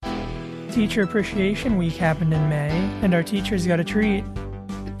Teacher Appreciation Week happened in May, and our teachers got a treat.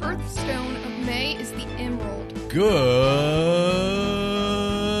 The birthstone of May is the emerald. Good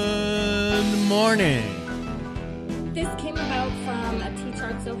morning. This came about from a Teach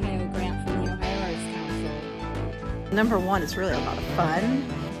Arts Ohio grant from the Ohio Arts Council. Number one is really a lot of fun.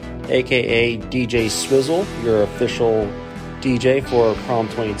 AKA DJ Swizzle, your official DJ for Prom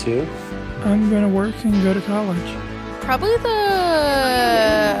 22. I'm going to work and go to college. Probably the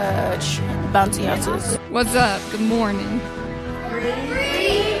bouncy houses. What's up? Good morning. 3, 2, 1.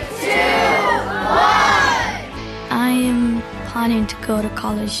 I am planning to go to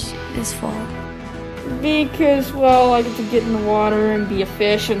college this fall. Because, well, I get to get in the water and be a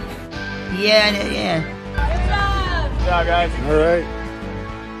fish and... Yeah. Good job, guys. All right.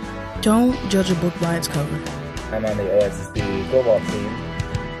 Don't judge a book by its cover. I'm on the OSSB football team.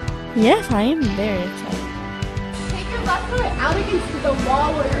 Yes, I am very excited. Take your left foot out against the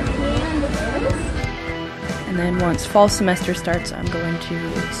wall where your hand is. And then once fall semester starts, I'm going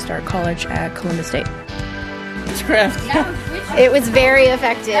to start college at Columbus State. It's craft. It was very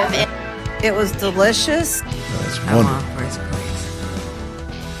effective. It was delicious. That's wonderful.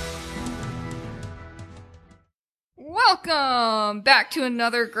 Welcome back to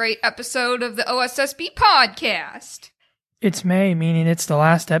another great episode of the OSSB Podcast. It's May, meaning it's the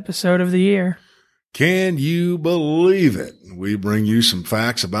last episode of the year. Can you believe it? We bring you some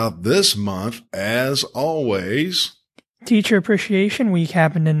facts about this month, as always. Teacher Appreciation Week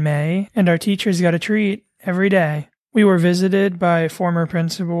happened in May, and our teachers got a treat every day. We were visited by former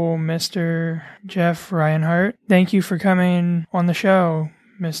principal Mr. Jeff Reinhardt. Thank you for coming on the show,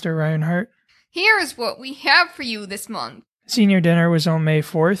 Mr. Reinhardt. Here's what we have for you this month. Senior dinner was on May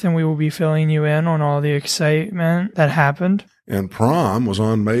 4th, and we will be filling you in on all the excitement that happened. And prom was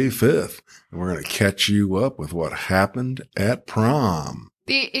on May 5th. And we're going to catch you up with what happened at prom.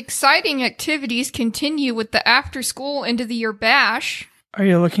 The exciting activities continue with the after-school end-of-the-year bash. Are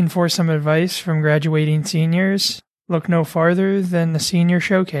you looking for some advice from graduating seniors? Look no farther than the Senior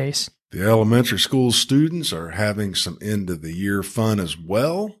Showcase. The elementary school students are having some end-of-the-year fun as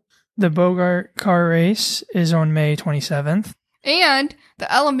well. The Bogart car race is on May 27th. And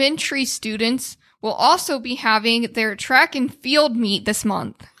the elementary students will also be having their track and field meet this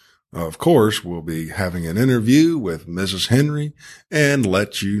month. Of course, we'll be having an interview with Mrs. Henry and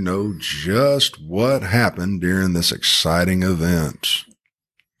let you know just what happened during this exciting event.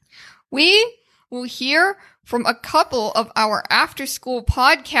 We will hear from a couple of our after-school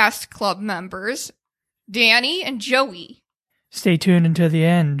podcast club members, Danny and Joey. Stay tuned until the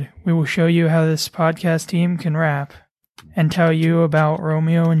end. We will show you how this podcast team can rap and tell you about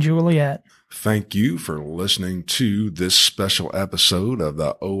Romeo and Juliet. Thank you for listening to this special episode of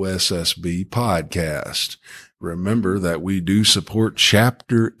the OSSB Podcast. Remember that we do support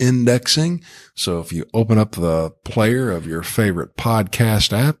chapter indexing. So if you open up the player of your favorite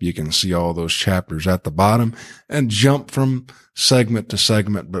podcast app, you can see all those chapters at the bottom and jump from segment to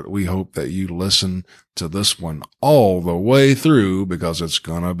segment. But we hope that you listen to this one all the way through because it's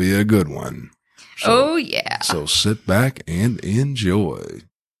going to be a good one. Oh, yeah. So sit back and enjoy.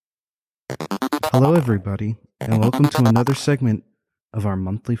 Hello, everybody, and welcome to another segment of our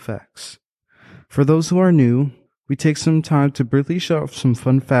monthly facts. For those who are new, we take some time to briefly show off some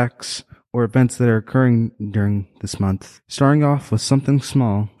fun facts or events that are occurring during this month. Starting off with something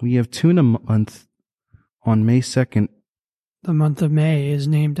small, we have Tuna Month on May 2nd. The month of May is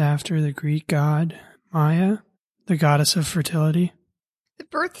named after the Greek god Maya, the goddess of fertility. The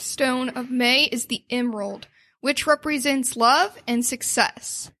birthstone of May is the emerald, which represents love and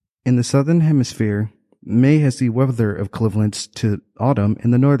success. In the Southern Hemisphere, May has the weather equivalents to autumn in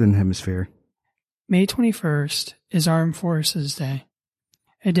the Northern Hemisphere. May 21st is Armed Forces Day,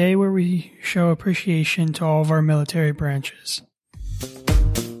 a day where we show appreciation to all of our military branches.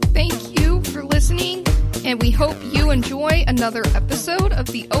 Thank you for listening, and we hope you enjoy another episode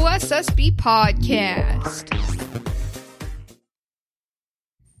of the OSSB Podcast.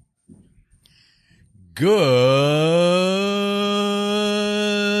 Good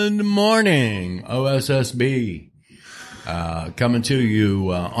morning, OSSB. Coming to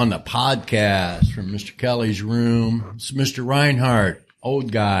you on the podcast from Mr. Kelley's room. It's Mr. Reinhardt,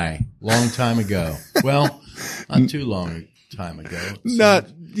 old guy, long time ago. Well, not too long a time ago.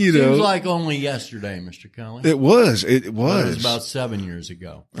 Seems like only yesterday, Mr. Kelley. It was. But it was about 7 years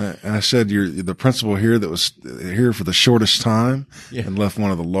ago. And I said, you're the principal here that was here for the shortest time and left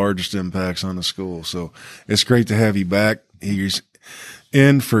one of the largest impacts on the school. So it's great to have you back. He's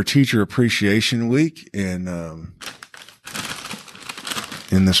in for Teacher Appreciation Week. And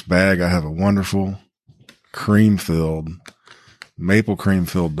in this bag, I have a wonderful maple cream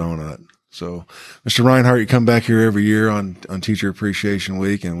filled donut. So, Mr. Reinhardt, you come back here every year on Teacher Appreciation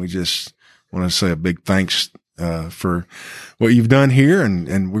Week, and we just want to say a big thanks for what you've done here,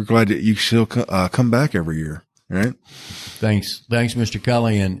 and we're glad that you still come back every year. Right? Thanks, Mr.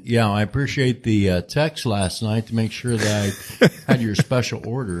 Kelley, and yeah, I appreciate the text last night to make sure that I had your special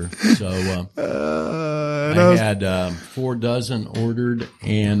order. So I had 4 dozen ordered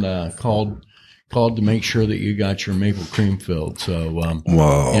and called to make sure that you got your maple cream filled. So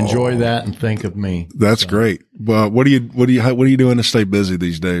enjoy that and think of me. That's great. Well, what are you doing to stay busy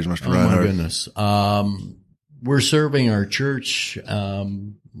these days, Mr. Reinhardt? Oh my goodness. We're serving our church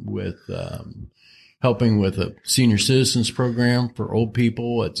with helping with a senior citizens program for old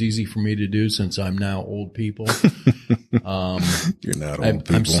people. It's easy for me to do since I'm now old people. You're not old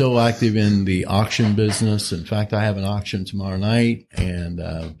people. I'm still active in the auction business. In fact, I have an auction tomorrow night, and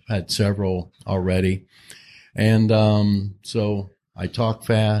had several already. And so I talk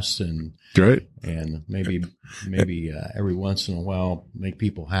fast and great, and maybe every once in a while make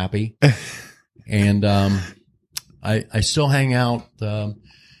people happy. And I still hang out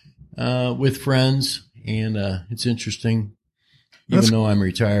with friends, and it's interesting. Even though I'm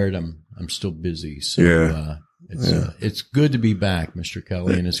retired, I'm still busy. So it's good to be back, Mr.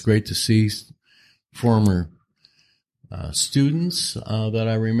 Kelley, and it's great to see former students that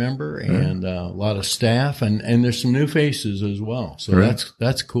I remember, and a lot of staff, and there's some new faces as well. So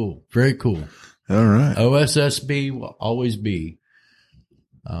that's cool, very cool. All right, OSSB will always be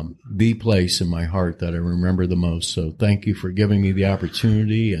the place in my heart that I remember the most. So thank you for giving me the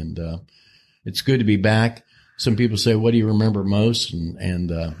opportunity, and it's good to be back. Some people say, "What do you remember most?"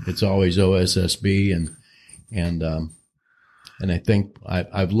 And it's always OSSB, and I think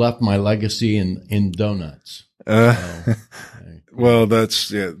I've left my legacy in donuts. Well,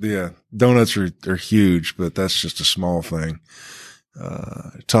 that's donuts are huge, but that's just a small thing.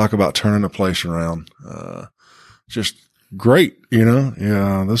 Talk about turning a place around. Just great,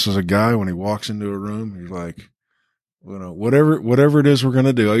 Yeah, this is a guy, when he walks into a room, he's like, whatever it is we're going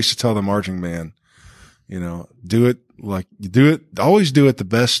to do. I used to tell the marching band, do it like you do it. Always do it the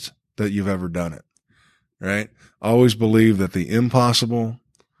best that you've ever done it. Right? Always believe that the impossible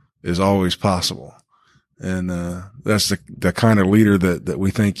is always possible. And, that's the kind of leader that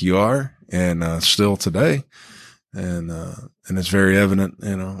we think you are, and, still today. And it's very evident,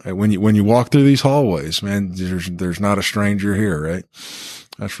 when you walk through these hallways, man, there's not a stranger here, right?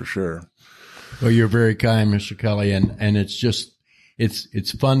 That's for sure. Well, you're very kind, Mr. Kelley, and it's just,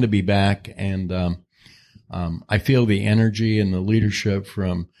 it's fun to be back. And, I feel the energy and the leadership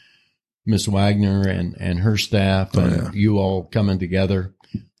from Miss Wagner and her staff, and you all coming together.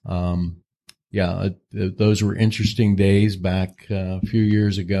 Those were interesting days back a few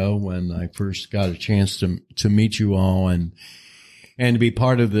years ago when I first got a chance to meet you all and to be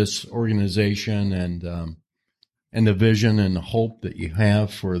part of this organization, and the vision and the hope that you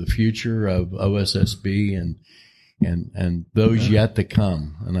have for the future of OSSB and those yet to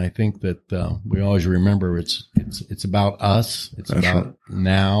come. And I think that we always remember it's about us. It's about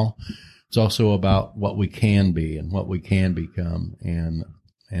now. It's also about what we can be and what we can become.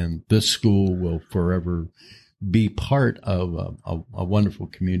 And this school will forever be part of a wonderful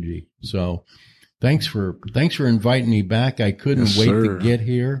community. So thanks for inviting me back. I couldn't wait to get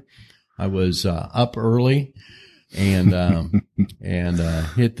here. I was up early and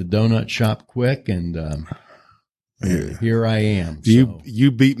hit the donut shop quick, and here I am.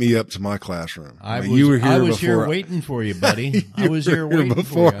 You beat me up to my classroom. You were here. I was here waiting for you, buddy. I was here waiting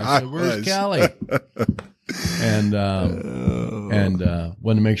for you. I said, "Where's Kelley?" And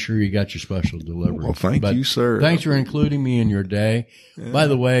want to make sure you got your special delivery. Well, thank you, sir. Thanks for including me in your day. Yeah. By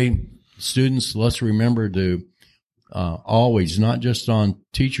the way, students, let's remember to always, not just on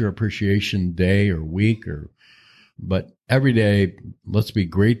Teacher Appreciation Day or week, but every day, let's be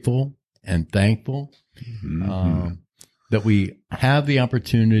grateful and thankful that we have the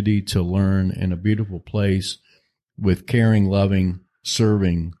opportunity to learn in a beautiful place with caring, loving,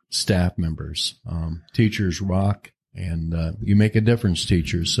 serving staff members. Teachers rock, and you make a difference,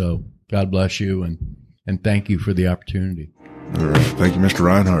 teachers. So God bless you, and thank you for the opportunity. All right. Thank you, Mr.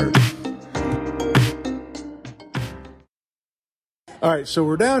 Reinhardt. All right, so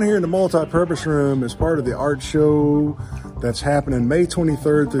we're down here in the multi-purpose room as part of the art show that's happening May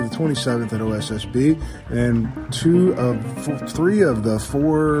 23rd through the 27th at OSSB, and 3 of the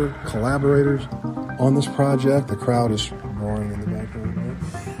 4 collaborators on this project, the crowd is roaring in the background,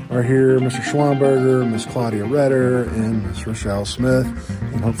 are here. Mr. Schwamberger, Miss Claudia Redder, and Miss Rochelle Smith,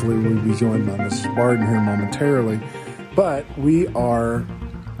 and hopefully we'll be joined by Mrs. Barden here momentarily. But we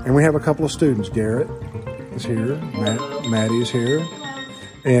have a couple of students. Garrett is here. Maddie is here.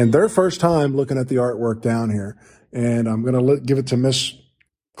 and their first time looking at the artwork down here. And I'm going to give it to Miss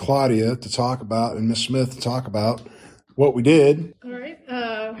Claudia to talk about and Miss Smith to talk about what we did. All right.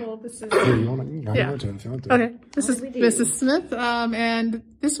 Well, this is Okay. This is Mrs. Smith, and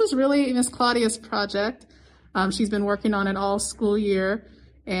this was really Miss Claudia's project. She's been working on it all school year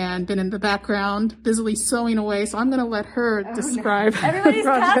and been in the background busily sewing away. So I'm going to let her describe. Everybody's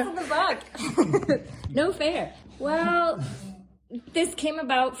passing the buck. No fair. Well, this came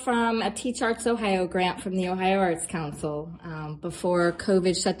about from a Teach Arts Ohio grant from the Ohio Arts Council. Before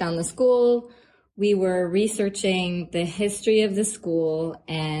COVID shut down the school, we were researching the history of the school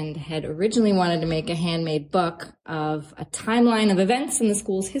and had originally wanted to make a handmade book of a timeline of events in the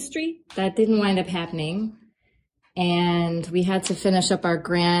school's history. That didn't wind up happening. And we had to finish up our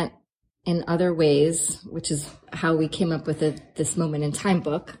grant in other ways, which is how we came up with this Moment in Time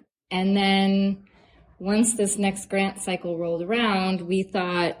book. And then once this next grant cycle rolled around, we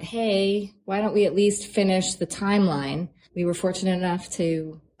thought, hey, why don't we at least finish the timeline? We were fortunate enough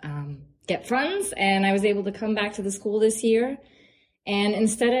to get funds, and I was able to come back to the school this year. And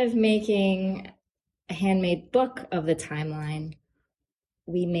instead of making a handmade book of the timeline,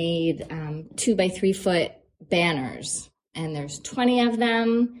 we made 2 by 3 foot banners, and there's 20 of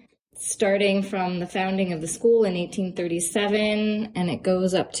them, starting from the founding of the school in 1837, and it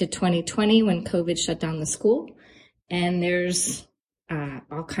goes up to 2020 when COVID shut down the school. And there's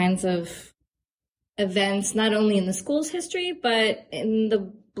all kinds of events, not only in the school's history, but in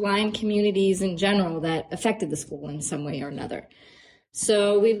the blind communities in general that affected the school in some way or another.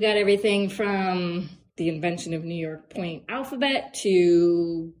 So we've got everything from the invention of New York Point alphabet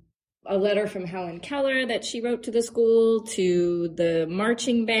to a letter from Helen Keller that she wrote to the school, to the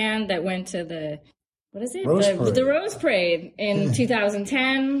marching band that went to the Rose Parade in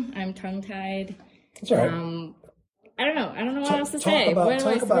 2010. I'm tongue-tied. That's all right. I don't know what else to say.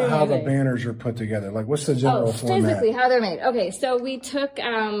 Talk about how the banners are put together. Like, what's the general format? Physically, how they're made. Okay, so we took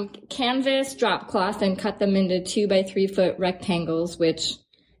canvas drop cloth and cut them into 2 by 3 foot rectangles, which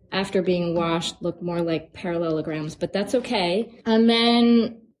after being washed look more like parallelograms, but that's okay. And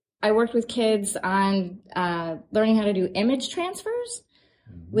then I worked with kids on learning how to do image transfers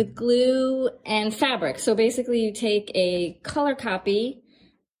with glue and fabric. So basically you take a color copy,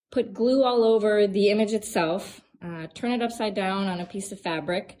 put glue all over the image itself, turn it upside down on a piece of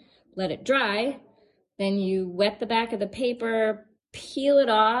fabric, let it dry, then you wet the back of the paper, peel it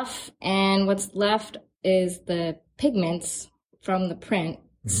off, and what's left is the pigments from the print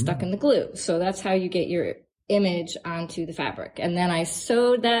stuck in the glue. So that's how you get your image onto the fabric. And then I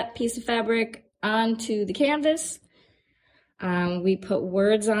sewed that piece of fabric onto the canvas. We put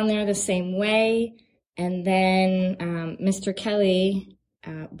words on there the same way. And then Mr. Kelley,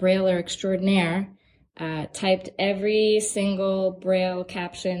 Brailler extraordinaire, typed every single Braille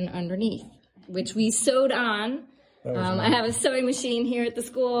caption underneath, which we sewed on. I have a sewing machine here at the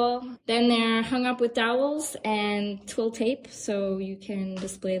school. Then they're hung up with dowels and twill tape, so you can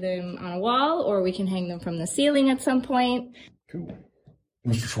display them on a wall, or we can hang them from the ceiling at some point. Cool.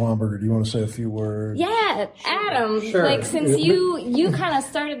 Mr. Schwamberger, do you want to say a few words? Yeah, Adam, Sure. Since you kind of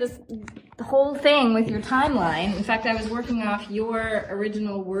started the whole thing with your timeline. In fact, I was working off your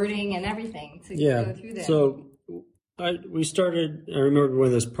original wording and everything to go through this. So I remember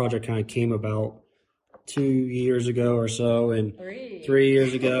when this project kind of came about 2 years ago or so, and 3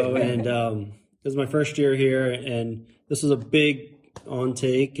 years ago, and it was my first year here, and this was a big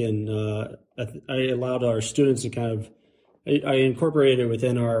on-take, and I allowed our students to I incorporated it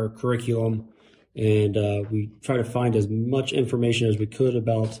within our curriculum, and we try to find as much information as we could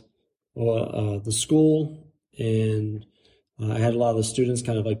about the school, and I had a lot of the students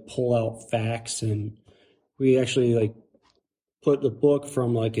kind of pull out facts, and we actually put the book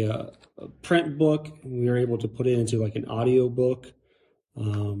from a print book, and we were able to put it into an audio book,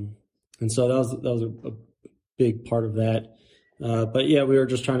 and so that was a big part of that. But yeah, we were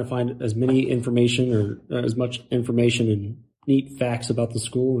just trying to find as many information or as much information and neat facts about the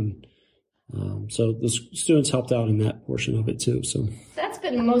school, and so the students helped out in that portion of it too. So that's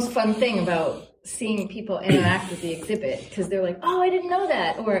been the most fun thing about seeing people interact with the exhibit, because they're like, "Oh, I didn't know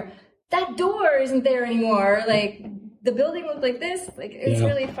that," or "That door isn't there anymore." The building looked like this. It's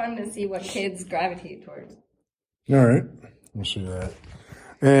really fun to see what kids gravitate towards. All right. We'll see that.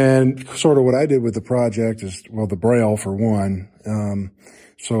 And sort of what I did with the project is, the Braille for one.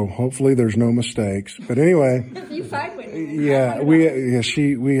 So hopefully there's no mistakes. But anyway. If you find one.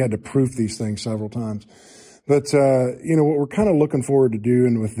 We had to proof these things several times. But, what we're kind of looking forward to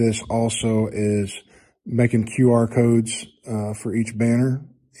doing with this also is making QR codes, for each banner.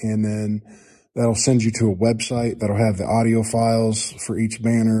 And then, that'll send you to a website that'll have the audio files for each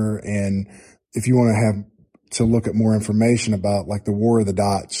banner. And if you want to look at more information about like the War of the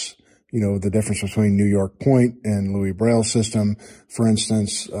Dots, the difference between New York Point and Louis Braille system, for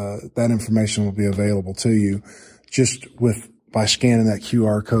instance, that information will be available to you just by scanning that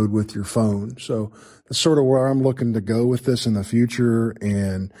QR code with your phone. So that's sort of where I'm looking to go with this in the future.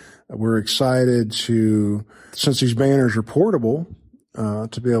 And we're excited since these banners are portable,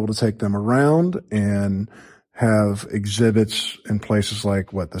 to be able to take them around and have exhibits in places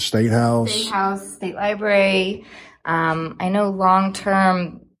like the State House, State Library. I know long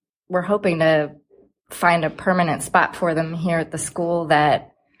term, we're hoping to find a permanent spot for them here at the school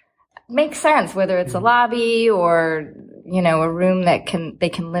that makes sense, whether it's a lobby or, a room that they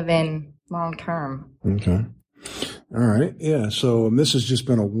can live in long term. Okay. All right. Yeah. So this has just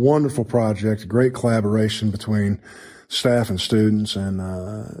been a wonderful project, a great collaboration between staff and students, and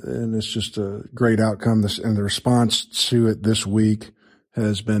it's just a great outcome. And the response to it this week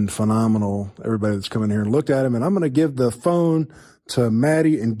has been phenomenal. Everybody that's come in here and looked at him, and I'm going to give the phone to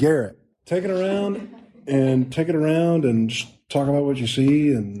Maddie and Garrett. Take it around and just talk about what you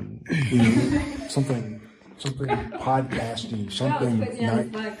see and something podcasty, Something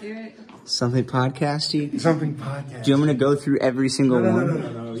podcasty? Something podcasty. Do you want me to go through every single one?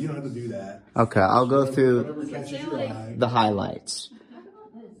 No. You don't have to do that. Okay, I'll go through the highlights.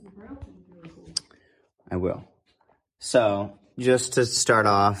 I will. So, just to start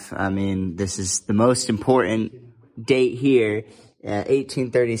off, this is the most important date here.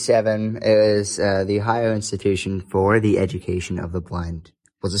 1837 is the Ohio Institution for the Education of the Blind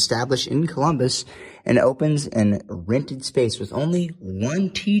was established in Columbus and opens in rented space with only one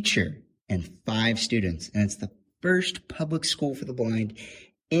teacher and 5 students. And it's the first public school for the blind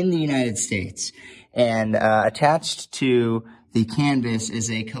in the United States. And attached to the canvas is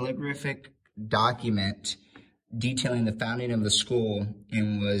a calligraphic document detailing the founding of the school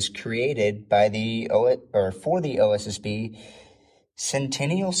and was created by for the OSSB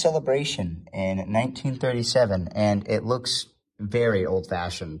Centennial Celebration in 1937, and it looks very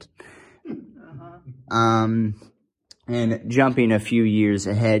old-fashioned. And jumping a few years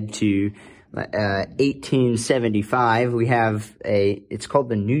ahead to 1875, we have it's called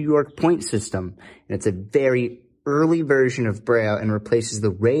the New York Point System, and it's a very early version of Braille and replaces the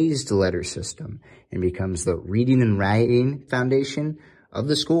raised letter system and becomes the reading and writing foundation of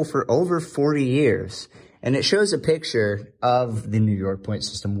the school for over 40 years. And it shows a picture of the New York Point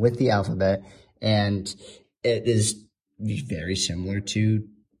System with the alphabet, and it is very similar to,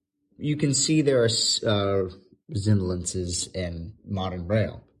 you can see there are resemblances in modern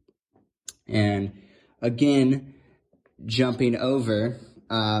Braille. And again, jumping over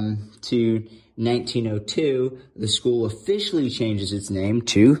to 1902, the school officially changes its name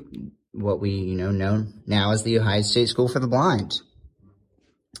to what we know now as the Ohio State School for the Blind.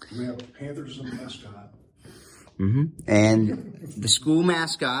 We have Panthers as a mascot. Mm-hmm. And the school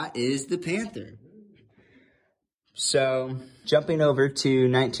mascot is the Panther. So, jumping over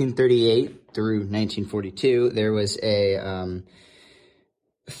to 1938 through 1942, there was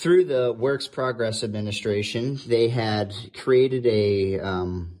through the Works Progress Administration, they had created a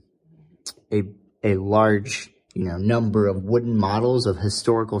large, number of wooden models of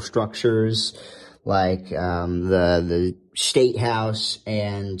historical structures, like the State House,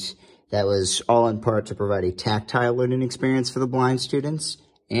 and that was all in part to provide a tactile learning experience for the blind students.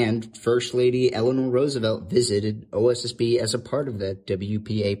 And First Lady Eleanor Roosevelt visited OSSB as a part of the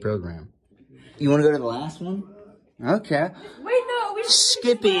WPA program. You want to go to the last one? Okay. Wait, no, we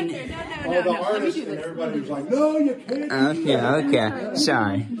skipping. No. The artist and everybody was like, no, you can't. Okay.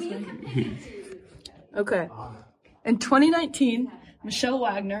 Sorry. Okay. In 2019, Michelle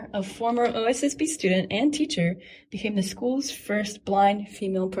Wagner, a former OSSB student and teacher, became the school's first blind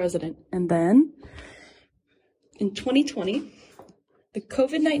female president. And then, in 2020, the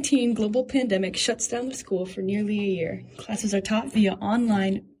COVID-19 global pandemic shuts down the school for nearly a year. Classes are taught via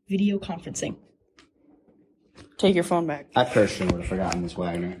online video conferencing. Take your phone back. I personally would have forgotten Miss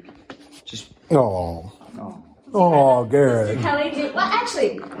Wagner. Oh, Garrett. Kelley,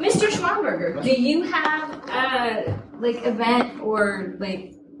 actually, Mr. Schwamberger, do you have event or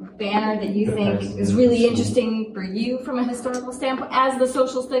banner that you think is really interesting for you from a historical standpoint as the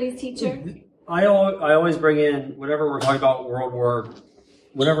social studies teacher? I always bring in whenever we're talking about World War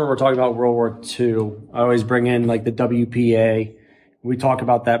II. I always bring in the WPA. We talk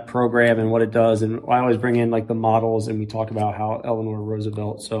about that program and what it does, and I always bring in the models, and we talk about how Eleanor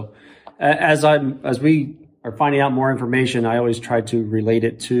Roosevelt. So as we are finding out more information, I always try to relate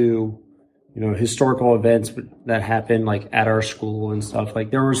it to historical events that happened like at our school and stuff.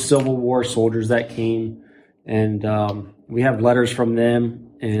 Like there were Civil War soldiers that came, and we have letters from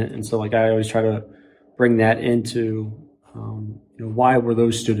them, and so like I always try to bring that into why were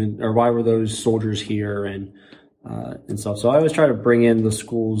those soldiers here and stuff. So I always try to bring in the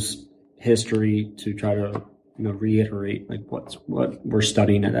school's history to try to reiterate like what we're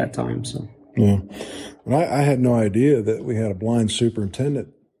studying at that time. So yeah, and I had no idea that we had a blind superintendent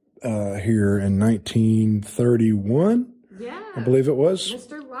here in 1931. Yeah, I believe it was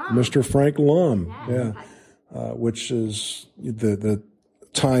Mr. Frank Lum. Yeah, which is the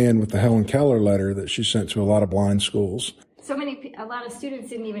tie-in with the Helen Keller letter that she sent to a lot of blind schools. A lot of students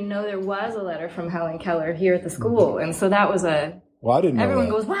didn't even know there was a letter from Helen Keller here at the school, and so that was I didn't know. Everyone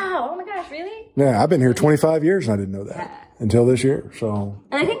that. goes, "Wow! Oh my gosh, really?" Yeah, I've been here 25 years and I didn't know that until this year. So,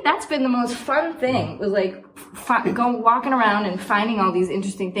 and I think that's been the most fun thing was like walking around and finding all these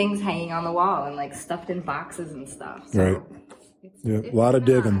interesting things hanging on the wall and like stuffed in boxes and stuff. So right. Yeah, a lot of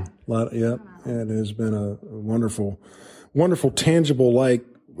digging. It has been a wonderful, tangible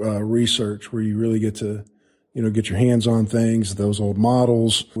research where you really get to, get your hands on things, those old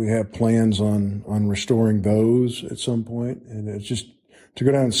models. We have plans on restoring those at some point, and it's just to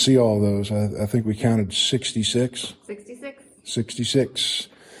go down and see all those. I think we counted 66. 66.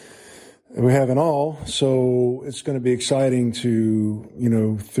 We have in all, so it's going to be exciting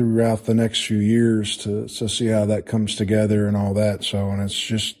to, throughout the next few years to see how that comes together and all that. So, and it's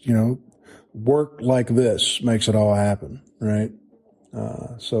just, work like this makes it all happen, right?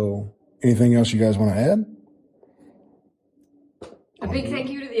 So anything else you guys want to add? A big thank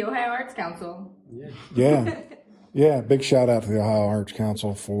you to the Ohio Arts Council. Yeah. Big shout out to the Ohio Arts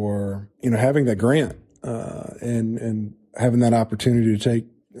Council for, having that grant, and having that opportunity to take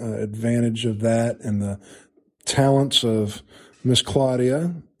advantage of that and the talents of Miss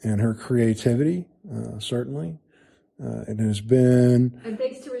Claudia and her creativity, certainly. It has been. And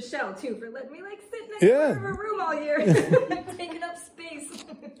thanks to Rochelle too for letting me sit next to her room all year, taking up space.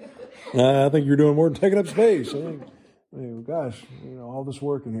 I think you're doing more than taking up space. Gosh, all this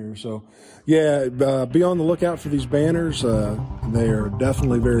work in here. So, be on the lookout for these banners. They are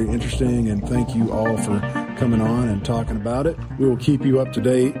definitely very interesting, and thank you all for coming on and talking about it. We will keep you up to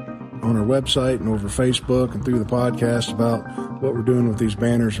date on our website and over Facebook and through the podcast about what we're doing with these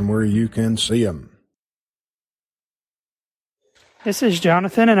banners and where you can see them. This is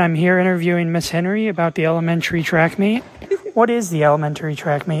Jonathan, and I'm here interviewing Miss Henry about the elementary track meet. What is the elementary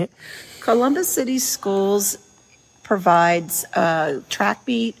track meet? Columbus City Schools provides a track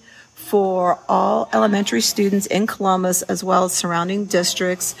meet for all elementary students in Columbus as well as surrounding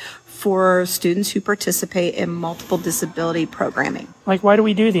districts for students who participate in multiple disability programming. Like, why do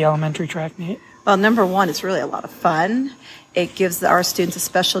we do the elementary track meet? Well, number one, it's really a lot of fun. It gives our students a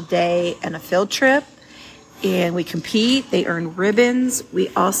special day and a field trip. And we compete, they earn ribbons. We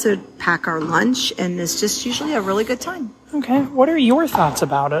also pack our lunch, and it's just usually a really good time. Okay, what are your thoughts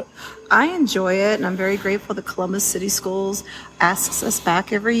about it? I enjoy it, and I'm very grateful that Columbus City Schools asks us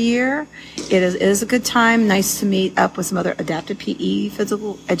back every year. It is a good time, nice to meet up with some other adaptive PE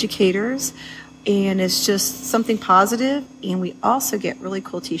physical educators, and it's just something positive, and we also get really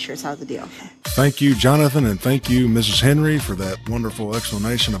cool t-shirts out of the deal. Thank you, Jonathan, and thank you, Mrs. Henry, for that wonderful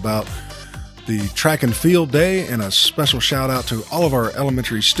explanation about the track and field day, and a special shout out to all of our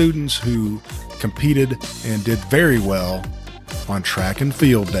elementary students who competed and did very well on track and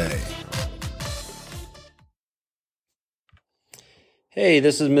field day. Hey,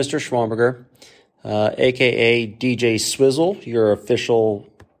 this is Mr. Schwamberger, aka DJ Swizzle, your official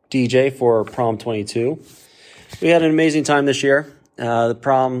DJ for Prom 22. We had an amazing time this year. The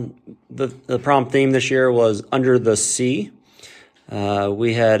prom theme this year was Under the Sea.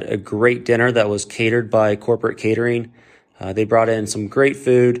 We had a great dinner that was catered by Corporate Catering. They brought in some great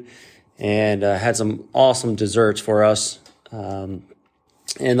food and had some awesome desserts for us. And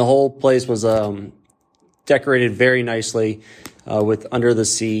the whole place was decorated very nicely with Under the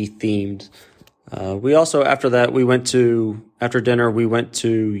Sea themed. We also, after dinner, we went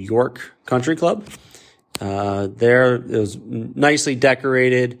to York Country Club. There it was nicely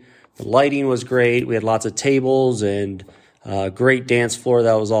decorated. The lighting was great. We had lots of tables and great dance floor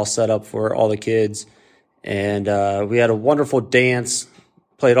that was all set up for all the kids. And we had a wonderful dance,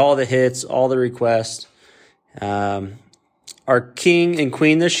 played all the hits, all the requests. Our king and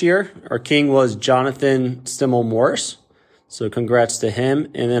queen this year, our king was Jonathan Stimmel Morris. So congrats to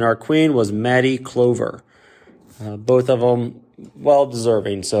him. And then our queen was Maddie Clover. Both of them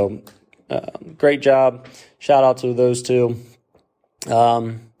well-deserving. So great job. Shout out to those two.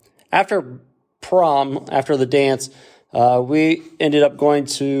 After prom, after the dance, we ended up going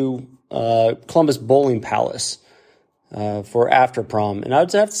to Columbus Bowling Palace for after prom. And I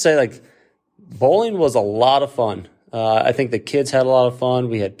would have to say, like, bowling was a lot of fun. I think the kids had a lot of fun.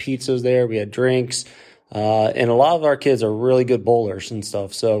 We had pizzas there. We had drinks. And a lot of our kids are really good bowlers and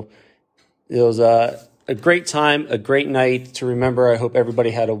stuff. So it was a great time, a great night to remember. I hope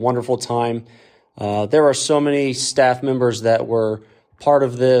everybody had a wonderful time. There are so many staff members that were part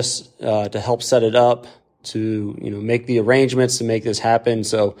of this to help set it up, to make the arrangements to make this happen.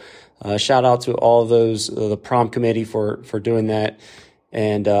 So shout out to all of those, the prom committee for doing that.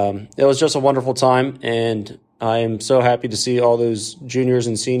 And it was just a wonderful time. And I am so happy to see all those juniors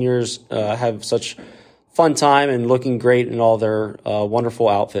and seniors have such fun time and looking great in all their wonderful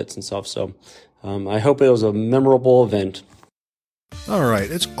outfits and stuff. So I hope it was a memorable event. All right.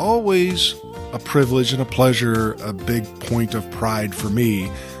 It's always a privilege and a pleasure, a big point of pride for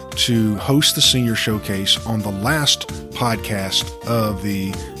me to host the Senior Showcase on the last podcast of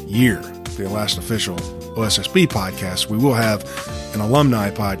the year, the last official OSSB podcast. We will have an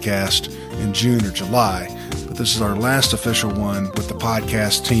alumni podcast in June or July, but this is our last official one with the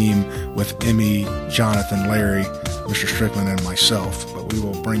podcast team with Emmie, Jonathan, Larry, Mr. Stricklen, and myself. But we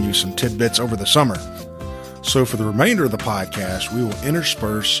will bring you some tidbits over the summer. So for the remainder of the podcast, we will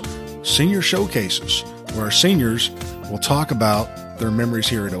intersperse senior showcases where our seniors will talk about their memories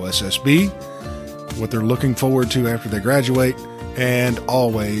here at OSSB, what they're looking forward to after they graduate, and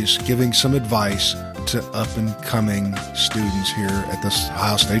always giving some advice to up-and-coming students here at the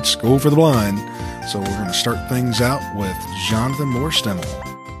Ohio State School for the Blind. So we're going to start things out with Jonathan Moore-Stemmel.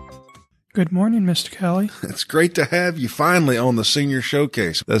 Good morning, Mr. Kelley. It's great to have you finally on the Senior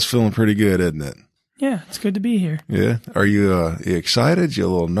Showcase. That's feeling pretty good, isn't it? Yeah, it's good to be here. Yeah. Are you excited? You a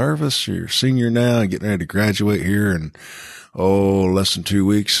little nervous? You're a senior now, getting ready to graduate here in, less than 2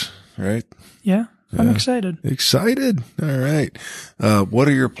 weeks, right? Yeah, I'm excited. Excited? All right. What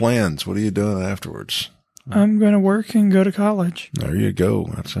are your plans? What are you doing afterwards? I'm going to work and go to college. There you go.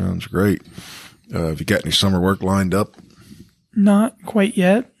 That sounds great. Have you got any summer work lined up? Not quite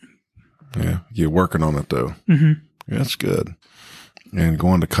yet. Yeah. You're working on it, though. Mm-hmm. Yeah, that's good. And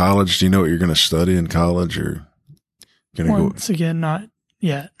going to college, do you know what you're going to study in college, or Once again, not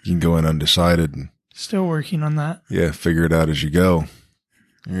yet. You can go in undecided and still working on that. Yeah, figure it out as you go.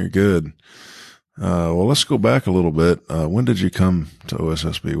 Very good. Well, let's go back a little bit. When did you come to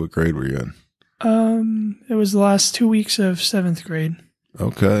OSSB? What grade were you in? It was the last 2 weeks of 7th grade.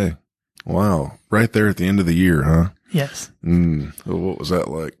 Okay. Wow. Right there at the end of the year, huh? Yes. Well, what was that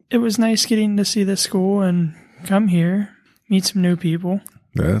like? It was nice getting to see the school and come here. Meet some new people.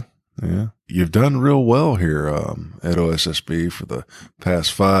 Yeah. You've done real well here at OSSB for the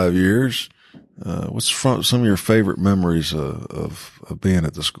past 5 years. What's some of your favorite memories of being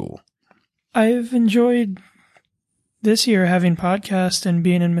at the school? I've enjoyed this year having podcasts and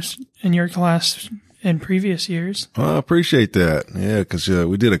being in your class in previous years. I appreciate that. Yeah, because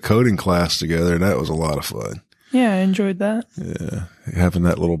we did a coding class together, and that was a lot of fun. Yeah, I enjoyed that. Yeah, having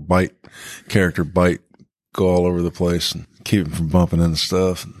that little character bite go all over the place and keep him from bumping into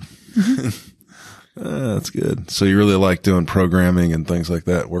stuff. That's good. So you really like doing programming and things like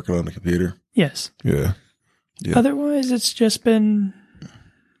that, working on the computer? Yes. Yeah. Otherwise, it's just been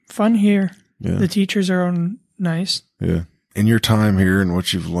fun here. Yeah. The teachers are nice. Yeah. In your time here and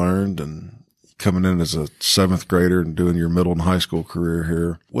what you've learned and coming in as a 7th grader and doing your middle and high school career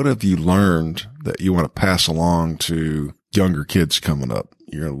here, what have you learned that you want to pass along to younger kids coming up?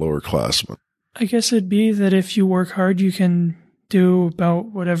 You're a lower classman. I guess it'd be that if you work hard, you can do about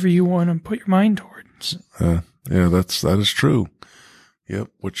whatever you want to put your mind towards. Yeah, that is true. Yep.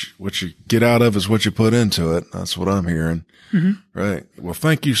 What you get out of is what you put into it. That's what I'm hearing. Mm-hmm. Right. Well,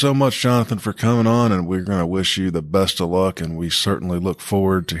 thank you so much, Jonathan, for coming on, and we're going to wish you the best of luck, and we certainly look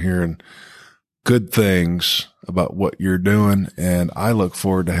forward to hearing good things about what you're doing, and I look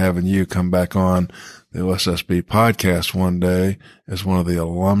forward to having you come back on the OSSB podcast one day as one of the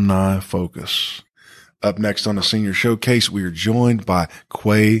alumni focus. Up next on the Senior Showcase, we are joined by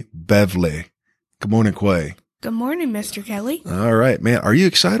Quay Bevley. Good morning, Quay. Good morning, Mr. Kelley. All right, man. Are you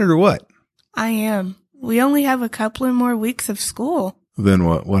excited or what? I am. We only have a couple of more weeks of school. Then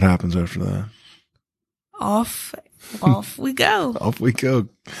what? What happens after that? Off we go. Off we go.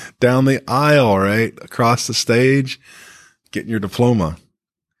 Down the aisle, right? Across the stage, getting your diploma.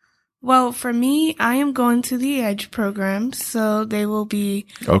 Well, for me, I am going to the EDGE program, so they will be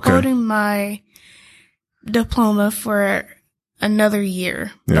holding my diploma for another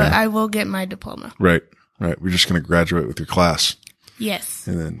year. Yeah. But I will get my diploma. Right. We're just going to graduate with your class. Yes.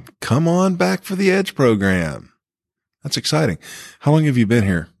 And then come on back for the EDGE program. That's exciting. How long have you been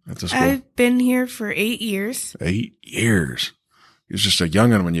here at the school? I've been here for 8 years. 8 years. You was just a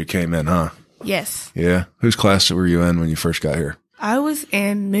youngin' when you came in, huh? Yes. Yeah. Whose class were you in when you first got here? I was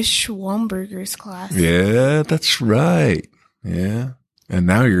in Miss Schwamberger's class. Yeah, that's right. Yeah. And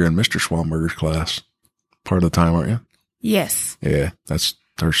now you're in Mr. Schwamberger's class part of the time, aren't you? Yes. Yeah, that's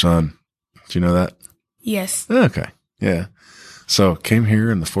her son. Do you know that? Yes. Okay. Yeah. So came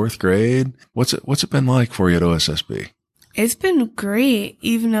here in the 4th grade. What's it been like for you at OSSB? It's been great,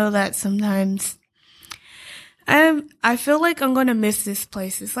 even though that sometimes I feel like I'm going to miss this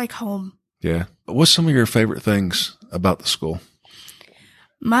place. It's like home. Yeah. What's some of your favorite things about the school?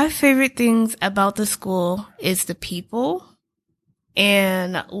 My favorite things about the school is the people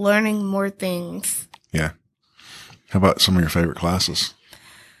and learning more things. Yeah. How about some of your favorite classes?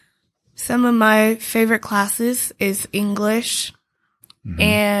 Some of my favorite classes is English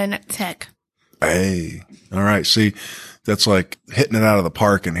and tech. Hey. All right. See, that's like hitting it out of the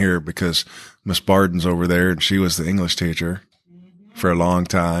park in here because Miss Barden's over there and she was the English teacher for a long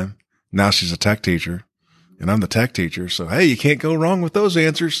time. Now she's a tech teacher and I'm the tech teacher. So, hey, you can't go wrong with those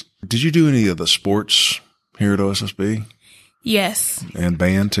answers. Did you do any of the sports here at OSSB? Yes. And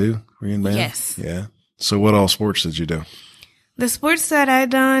band too? Were you in band? Yes. Yeah. So what all sports did you do? The sports that I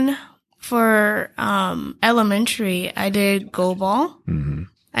done for elementary, I did goalball. Mm-hmm.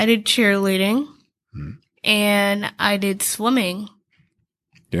 I did cheerleading. Mm-hmm. And I did swimming.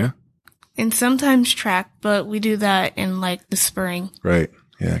 Yeah. And sometimes track, but we do that in like the spring. Right.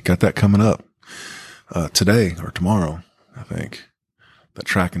 Yeah. Got that coming up today or tomorrow, I think. That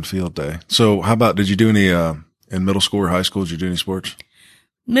track and field day. So how about, did you do any in middle school or high school? Did you do any sports?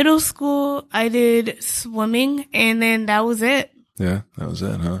 Middle school, I did swimming, and then that was it. Yeah, that was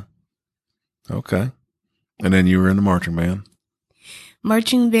it, huh? Okay. And then you were in the marching band.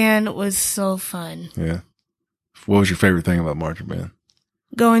 Marching band was so fun. Yeah. What was your favorite thing about marching band?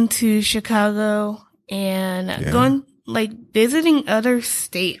 Going to Chicago and going, like, visiting other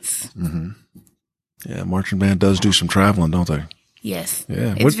states. Mm-hmm. Yeah, marching band does do some traveling, don't they? Yes.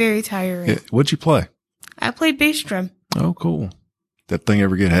 Yeah. It's very tiring. What'd you play? I played bass drum. Oh, cool. That thing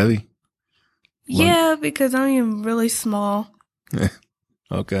ever get heavy? Yeah, because I am really small.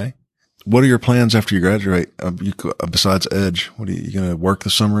 Okay. What are your plans after you graduate? Besides Edge, what are you going to work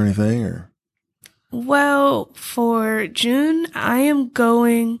this summer or anything? Or? Well, for June, I am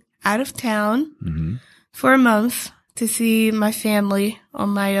going out of town for a month to see my family on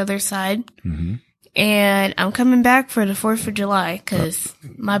my other side. Mm-hmm. And I'm coming back for the 4th of July because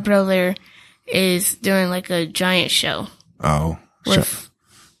my brother is doing like a giant show. Oh.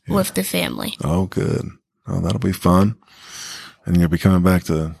 With the family. Oh, good. Oh, that'll be fun. And you'll be coming back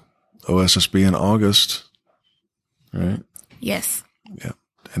to OSSB in August, right? Yes. Yeah.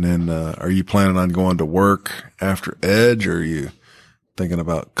 And then, are you planning on going to work after Edge, or are you thinking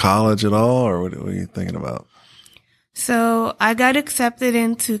about college at all, or what are you thinking about? So I got accepted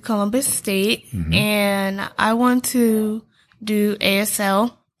into Columbus State, and I want to do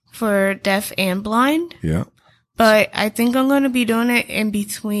ASL for deaf and blind. Yeah. But I think I'm going to be doing it in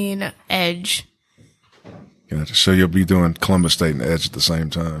between Edge. Gotcha. So you'll be doing Columbus State and Edge at the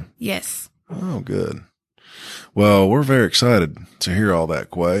same time? Yes. Oh, good. Well, we're very excited to hear all that,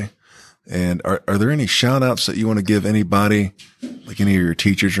 Quay. And are there any shout outs that you want to give anybody, like any of your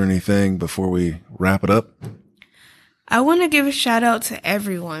teachers or anything, before we wrap it up? I want to give a shout out to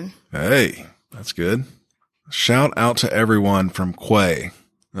everyone. Hey, that's good. Shout out to everyone from Quay.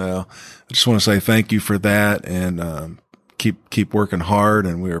 Well, I just want to say thank you for that, and keep working hard,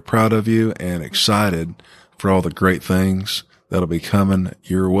 and we are proud of you and excited for all the great things that'll be coming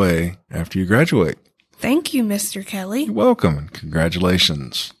your way after you graduate. Thank you, Mr. Kelley. You're welcome, and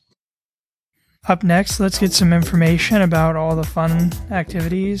congratulations. Up next, let's get some information about all the fun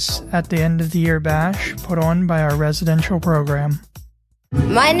activities at the end of the year bash put on by our residential program.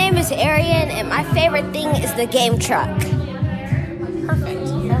 My name is Arian, and my favorite thing is the game truck. Perfect.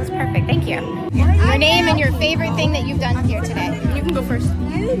 That was perfect. Thank you. Your name and your favorite thing that you've done here today. You can go first.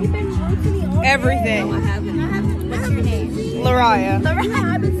 Everything. What's your name? Lariah.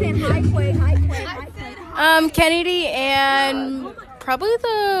 I've been saying hi, Quay, hi, Quay, hi, Quay. Kennedy and probably the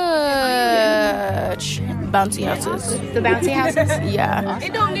bouncy houses. The bouncy houses? Yeah.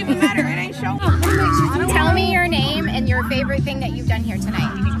 It don't even matter. It ain't show. Tell me your name and your favorite thing that you've done here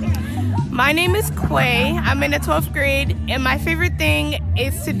tonight. My name is Quay. I'm in the 12th grade, and my favorite thing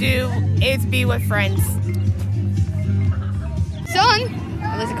is be with friends. Son,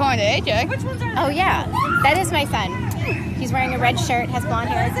 at least according to AJ. Which one's our... Oh, yeah. That is my son. He's wearing a red shirt, has blonde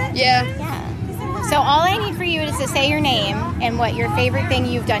hair. Is it? Yeah. Yeah. So all I need for you is to say your name and what your favorite thing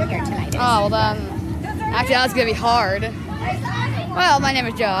you've done here tonight is. Oh, well then, actually that's going to be hard. Well, my name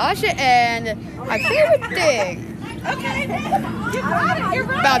is Josh, and my favorite thing Okay.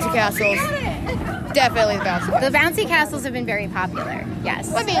 Bouncy castles. Definitely the bouncy castles. The bouncy castles have been very popular.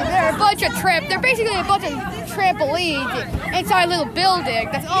 Yes. I mean, they're a bunch of they're basically a bunch of trampolines inside a little building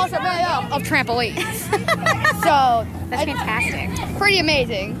that's also made up of trampolines. So that's fantastic. Pretty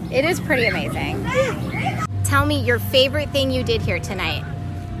amazing. It is pretty amazing. Tell me your favorite thing you did here tonight.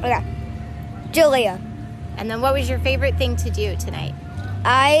 Okay. Julia. And then what was your favorite thing to do tonight?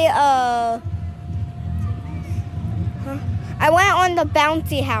 I went on the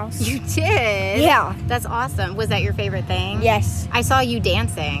bouncy house. You did? Yeah. That's awesome. Was that your favorite thing? Yes. I saw you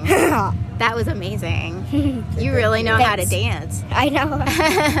dancing. That was amazing. You really know how to dance. I know.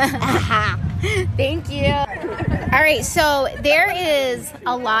 Thank you. All right, so there is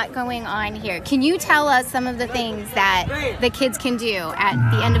a lot going on here. Can you tell us some of the things that the kids can do at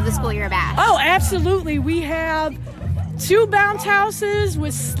the end of the school year bash? Oh, absolutely. We have 2 bounce houses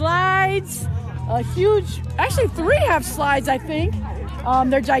with slides. A huge, actually 3 have slides, I think.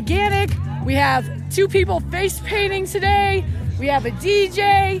 They're gigantic. We have 2 people face painting today. We have a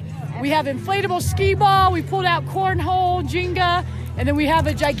DJ. We have inflatable skee ball. We pulled out cornhole, Jenga. And then we have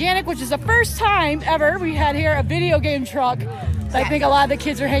a gigantic, which is the first time ever we had here, a video game truck that I think a lot of the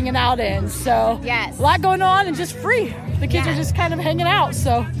kids are hanging out in. So a lot going on and just free. The kids are just kind of hanging out.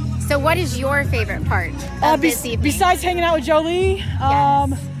 So what is your favorite part of this evening? Besides hanging out with Jolie,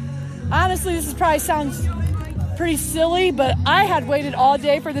 honestly, this probably sounds pretty silly, but I had waited all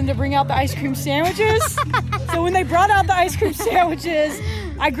day for them to bring out the ice cream sandwiches. So when they brought out the ice cream sandwiches,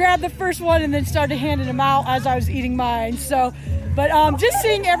 I grabbed the first one and then started handing them out as I was eating mine. But just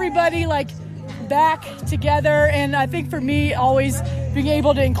seeing everybody like back together, and I think for me, always being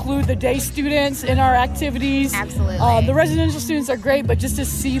able to include the day students in our activities. Absolutely. The residential students are great, but just to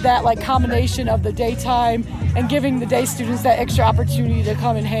see that like combination of the daytime and giving the day students that extra opportunity to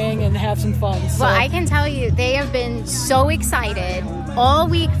come and hang and have some fun. So. Well, I can tell you, they have been so excited all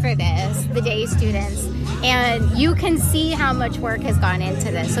week for this, the day students. And you can see how much work has gone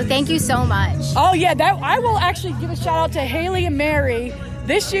into this. So thank you so much. Oh, yeah. I will actually give a shout out to Haley and Mary.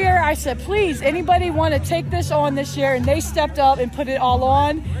 This year, I said, please, anybody want to take this on this year? And they stepped up and put it all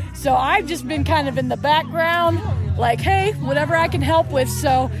on. So I've just been kind of in the background, like, hey, whatever I can help with.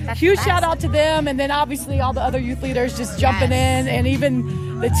 So huge shout out to them. And then obviously all the other youth leaders just jumping in, and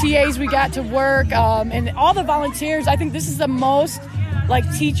even the TAs we got to work, and all the volunteers. I think this is the most like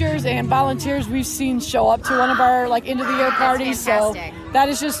teachers and volunteers we've seen show up to one of our like end of the year parties. So that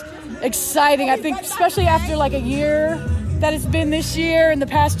is just exciting. I think especially after like a year that it's been this year and the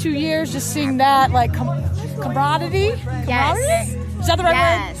past 2 years, just seeing that like camaraderie. Yes. Is that the right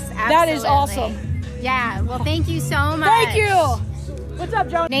word? Absolutely. That is awesome. Yeah. Well, thank you so much. Thank you. What's up,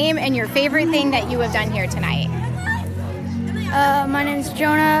 Jonah? Name and your favorite thing that you have done here tonight. My name's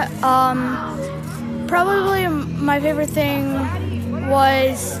Jonah. Probably my favorite thing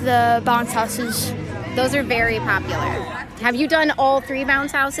was the bounce houses. Those are very popular. Have you done all 3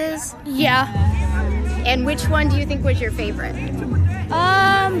 bounce houses? Yeah. And which one do you think was your favorite?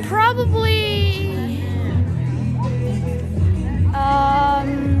 Probably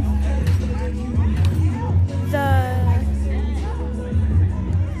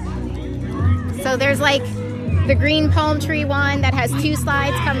So there's like the green palm tree one that has 2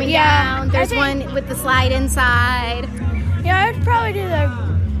 slides coming down. There's one with the slide inside. Yeah, I'd probably do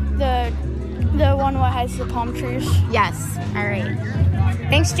the one that has the palm trees. Yes. All right.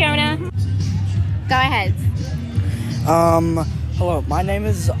 Thanks, Jonah. Go ahead. Hello, my name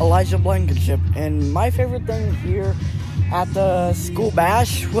is Elijah Blankenship, and my favorite thing here at the school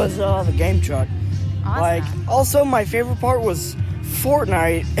bash was the game truck. Awesome. Also my favorite part was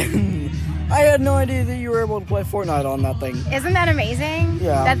Fortnite, and I had no idea that you were able to play Fortnite on that thing. Isn't that amazing?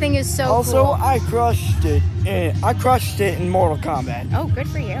 Yeah. That thing is so also, cool. I crushed it in Mortal Kombat. Oh, good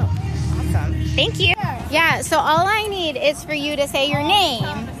for you. Awesome. Thank you. Yeah, so all I need is for you to say your name,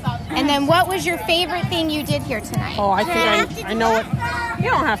 and then what was your favorite thing you did here tonight? Oh, I think I know what... You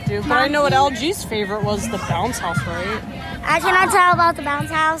don't have to, but I know what LG's favorite was, the bounce house, right? Can I tell about the bounce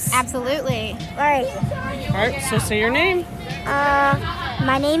house? Absolutely. All right. All right, so say your name.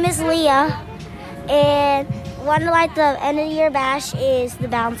 My name is Leah, and one of like the end of the year bash is the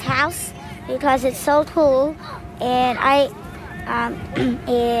bounce house because it's so cool, and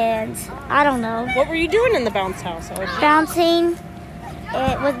and I don't know. What were you doing in the bounce house, LG? Bouncing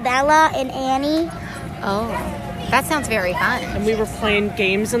with Bella and Annie. Oh, that sounds very fun. And we were playing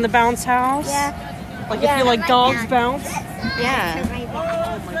games in the bounce house. Yeah. Like if you like dogs bounce. Yeah. Oh my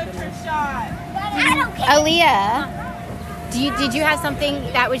goodness. Aaliyah, did you have something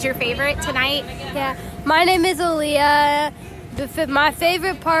that was your favorite tonight? Yeah. My name is Aaliyah. My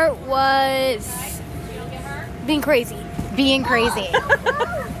favorite part was being crazy. Being crazy.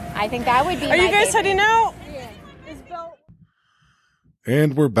 I think that would be Are you guys heading out?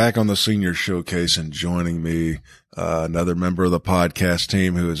 And we're back on the senior showcase, and joining me, another member of the podcast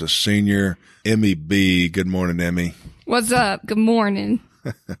team who is a senior, Emmie B. Good morning, Emmie. What's up? Good morning.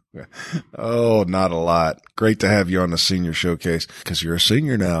 Oh, not a lot. Great to have you on the senior showcase because you're a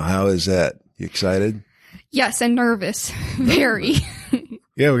senior now. How is that? You excited? Yes, and nervous. Very.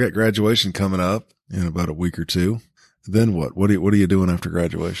 Yeah, we got graduation coming up in about a week or two. Then what? What are you doing after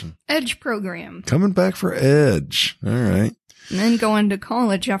graduation? Edge program. Coming back for Edge. All right. And then going to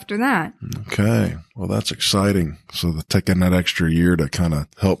college after that. Okay. Well, that's exciting. So taking that extra year to kind of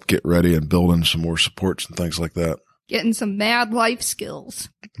help get ready and build in some more supports and things like that. Getting some mad life skills.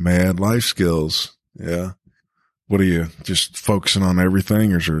 Mad life skills. Yeah. What are you just focusing on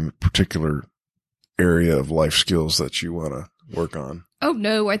everything, or is there a particular area of life skills that you want to work on? Oh,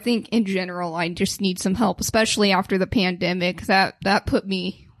 no. I think in general, I just need some help, especially after the pandemic. That put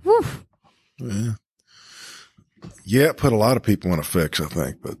me, whew. Yeah. Yeah, it put a lot of people in a fix, I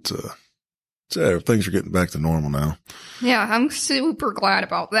think, but things are getting back to normal now. Yeah, I'm super glad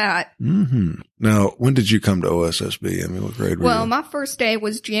about that. Mm-hmm. Now, when did you come to OSSB? I mean, what grade were you? Well, my first day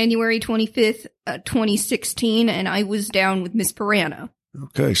was January 25th, 2016, and I was down with Miss Pirano.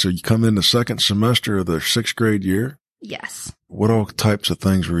 Okay, so you come in the second semester of the sixth grade year? Yes. What all types of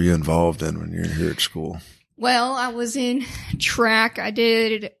things were you involved in when you were here at school? Well, I was in track. I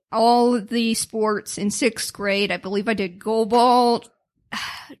did all of the sports in sixth grade. I believe I did goalball,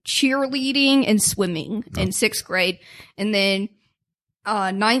 cheerleading, and swimming in sixth grade. And then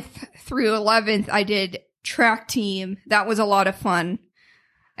 9th through 11th, I did track team. That was a lot of fun.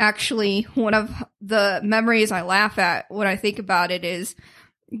 Actually, one of the memories I laugh at when I think about it is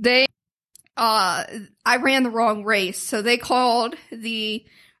I ran the wrong race. So they called the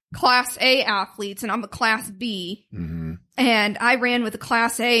Class A athletes, and I'm a Class B. Mm-hmm. And I ran with the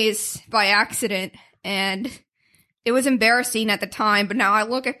Class A's by accident, and it was embarrassing at the time, but now I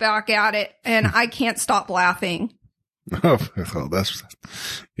look back at it, and I can't stop laughing. Oh,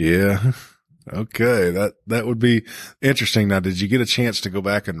 yeah. Okay, that would be interesting. Now, did you get a chance to go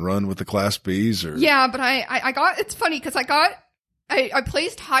back and run with the Class B's? Or? Yeah, but I got, it's funny, because I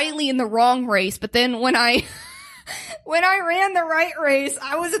placed highly in the wrong race, but then when I ran the right race,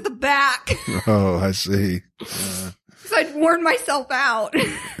 I was at the back. Oh, I see. Because I'd worn myself out.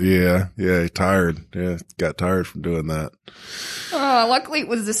 Yeah, tired. Yeah, got tired from doing that. Luckily it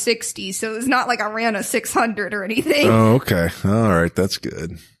was the 60, so it's not like I ran a 600 or anything. Oh, okay. All right, that's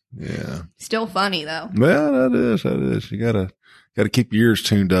good. Yeah. Still funny, though. Well, that is. You gotta keep your ears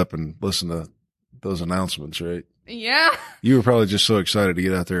tuned up and listen to those announcements, right? Yeah. You were probably just so excited to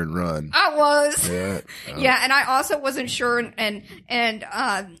get out there and run. I was. Yeah. Yeah, and I also wasn't sure, and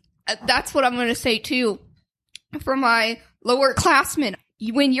that's what I'm going to say too. For my lower classmen,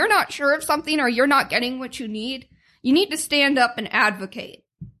 when you're not sure of something or you're not getting what you need to stand up and advocate.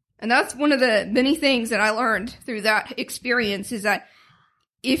 And that's one of the many things that I learned through that experience is that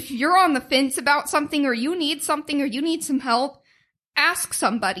if you're on the fence about something or you need something or you need some help, ask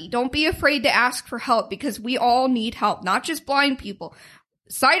somebody. Don't be afraid to ask for help because we all need help, not just blind people.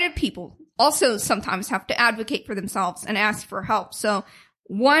 Sighted people also sometimes have to advocate for themselves and ask for help. So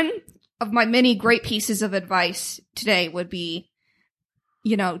one of my many great pieces of advice today would be,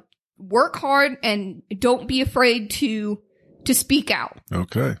 work hard and don't be afraid to speak out.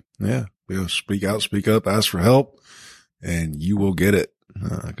 Okay. Yeah. Speak out, speak up, ask for help, and you will get it.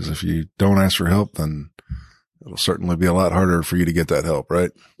 Because if you don't ask for help, then it'll certainly be a lot harder for you to get that help,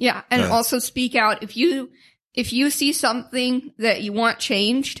 right? Yeah, and also speak out. If you see something that you want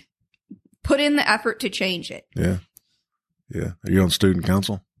changed, put in the effort to change it. Yeah. Yeah. Are you on student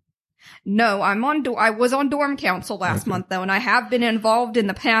council? No, I was on dorm council last month though, and I have been involved in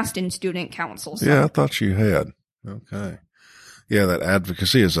the past in student council. So. Yeah, I thought you had. Okay. Yeah, that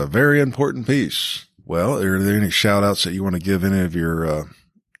advocacy is a very important piece. Well, are there any shout outs that you want to give any of your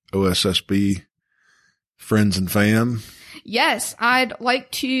OSSB friends and fam? Yes, I'd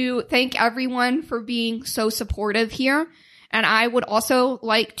like to thank everyone for being so supportive here. And I would also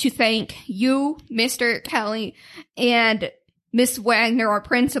like to thank you, Mr. Kelley, and Miss Wagner, our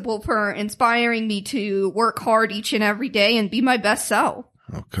principal, for inspiring me to work hard each and every day and be my best self.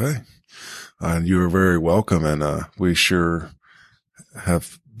 Okay. And you are very welcome. And we sure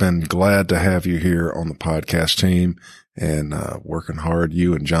have been glad to have you here on the podcast team and working hard.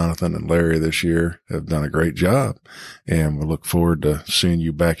 You and Jonathan and Larry this year have done a great job. And we look forward to seeing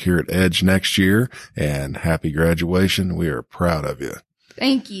you back here at Edge next year. And happy graduation. We are proud of you.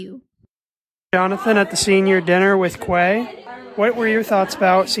 Thank you. Jonathan at the senior dinner with Quay. What were your thoughts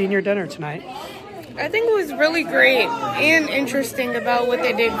about senior dinner tonight? I think it was really great and interesting about what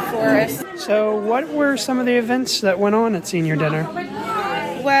they did for us. So what were some of the events that went on at senior dinner?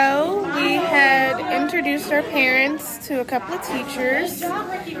 Well, we had introduced our parents to a couple of teachers,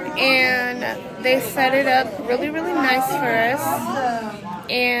 and they set it up really, really nice for us.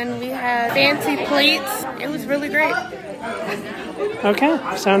 And we had fancy plates. It was really great.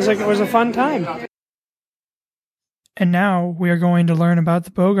 Okay, sounds like it was a fun time. And now we are going to learn about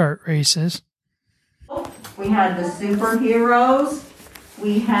the Bogart races. We had the superheroes.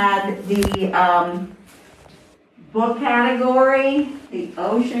 We had the book category, the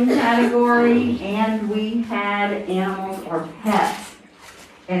ocean category, and we had animals or pets.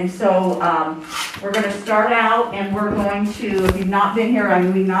 And so we're going to start out, and we're going to, if you've not been here, I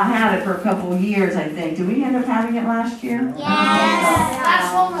mean, we've not had it for a couple of years, I think. Did we end up having it last year? Yes.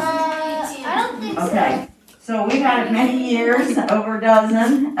 I don't think so. Okay. So we've had it many years, over a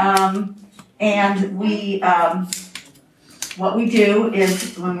dozen. And we, what we do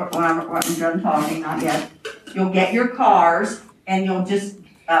is, when I'm done talking, not yet, you'll get your cars, and you'll just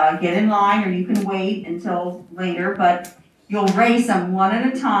get in line, or you can wait until later, but you'll race them one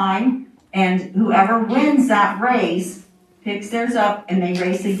at a time, and whoever wins that race picks theirs up, and they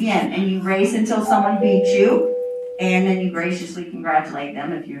race again. And you race until someone beats you, and then you graciously congratulate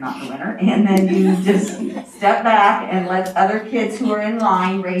them if you're not the winner. And then you just step back and let other kids who are in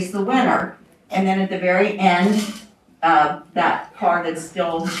line race the winner. And then at the very end, that car that's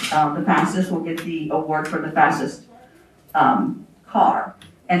still the fastest will get the award for the fastest car.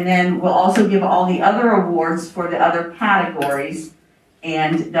 And then we'll also give all the other awards for the other categories,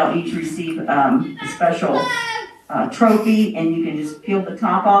 and they'll each receive a special trophy, and you can just peel the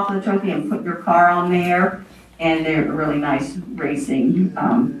top off of the trophy and put your car on there, and they're a really nice racing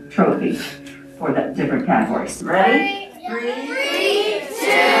trophy for the different categories. Ready? 3, 2, 1!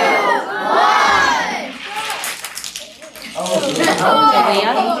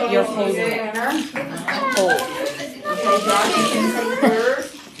 Oh, you're holding it. Hold. Okay, Josh, you can say first.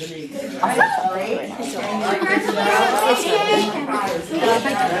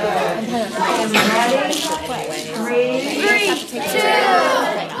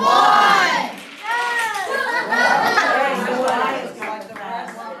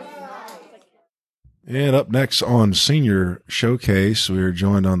 And up next on Senior Showcase, we are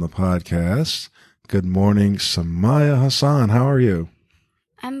joined on the podcast. Good morning, Samaya Hassan. How are you?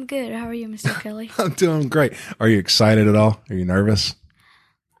 I'm good. How are you, Mr. Kelley? I'm doing great. Are you excited at all? Are you nervous?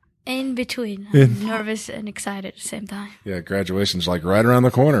 In between. I'm nervous and excited at the same time. Yeah, graduation's like right around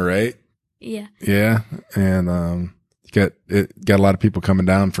the corner, right? Yeah. Yeah, and got a lot of people coming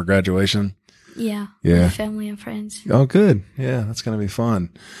down for graduation. Yeah. Yeah. My family and friends. Oh, good. Yeah, that's gonna be fun.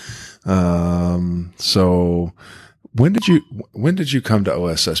 So when did you come to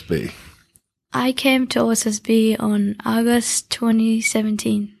OSSB? I came to OSSB on August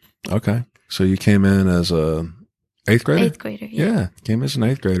 2017. Okay, so you came in as a 8th grader? 8th grader, yeah. Came as an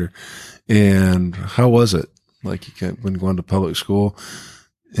 8th grader. And how was it? Like when going to public school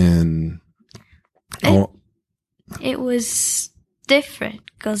and it was different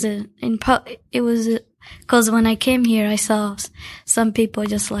because because when I came here, I saw some people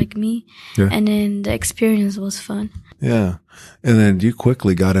just like me, and then the experience was fun. Yeah. And then you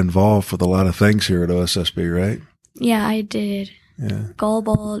quickly got involved with a lot of things here at OSSB, right? Yeah, I did. Yeah.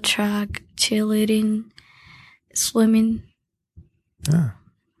 Goalball, track, cheerleading, swimming. Yeah.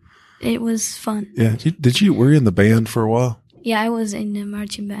 It was fun. Yeah. Were you in the band for a while? Yeah, I was in the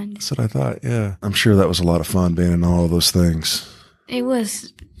marching band. That's what I thought. Yeah. I'm sure that was a lot of fun being in all of those things. It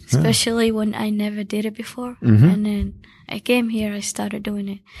was, especially when I never did it before. Mm-hmm. And then I came here, I started doing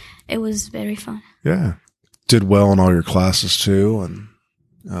it. It was very fun. Yeah. Did well in all your classes too, and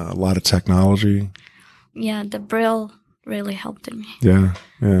a lot of technology. Yeah, the Braille really helped me. Yeah,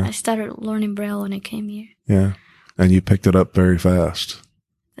 yeah. I started learning Braille when I came here. Yeah, and you picked it up very fast.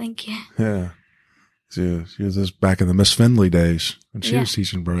 Thank you. Yeah. She was just back in the Miss Findlay days when she was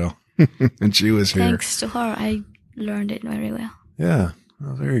teaching Braille, and she was here. Thanks to her, I learned it very well. Yeah,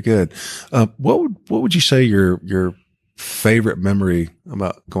 well, very good. What would you say your favorite memory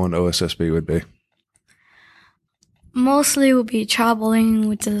about going to OSSB would be? Mostly would be traveling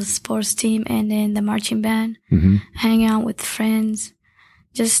with the sports team and then the marching band, hanging out with friends,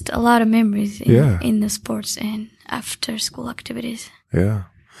 just a lot of memories in the sports and after school activities. Yeah.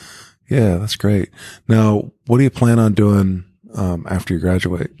 Yeah, that's great. Now, what do you plan on doing after you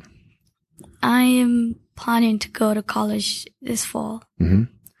graduate? I am planning to go to college this fall. Mm-hmm.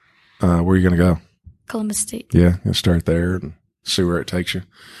 Where are you going to go? Columbus State. Yeah, you'll start there and see where it takes you.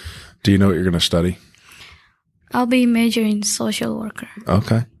 Do you know what you're going to study? I'll be majoring in social worker.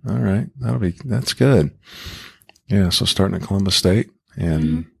 Okay. All right. That's good. Yeah. So starting at Columbus State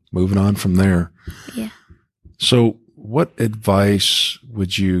and moving on from there. Yeah. So what advice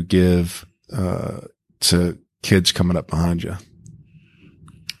would you give to kids coming up behind you?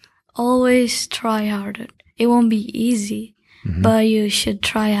 Always try harder. It won't be easy, but you should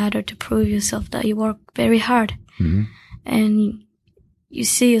try harder to prove yourself that you work very hard. And you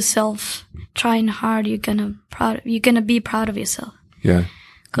see yourself trying hard, you're gonna be proud of yourself. Yeah.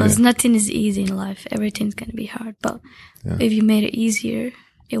 Because nothing is easy in life. Everything's gonna be hard. But if you made it easier,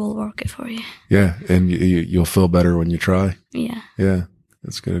 it will work it for you. Yeah, and you'll feel better when you try. Yeah. Yeah,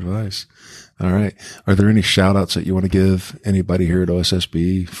 that's good advice. All right. Are there any shout outs that you want to give anybody here at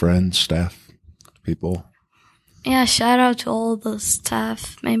OSSB, friends, staff, people? Yeah, shout out to all the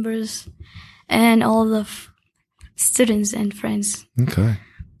staff members and all the students and friends. Okay.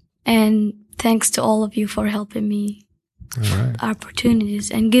 And thanks to all of you for helping me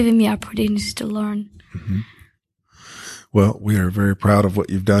opportunities and giving me opportunities to learn. Well, we are very proud of what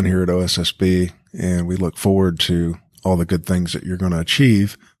you've done here at OSSB, and we look forward to all the good things that you're going to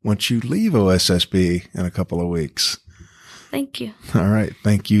achieve once you leave OSSB in a couple of weeks. Thank you. All right.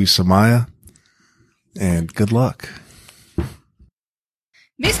 Thank you, Samaya, and good luck.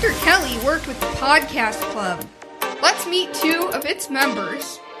 Mr. Kelley worked with the Podcast Club. Let's meet 2 of its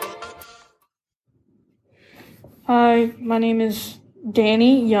members. Hi, my name is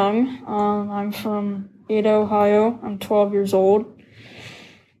Danny Young. I'm from Ada, Ohio. I'm 12 years old.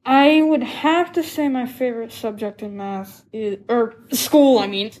 I would have to say my favorite subject in math school,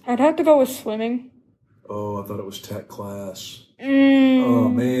 I'd have to go with swimming. Oh, I thought it was tech class. Oh,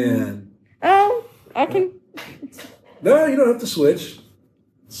 man. Oh, I can... No, you don't have to switch.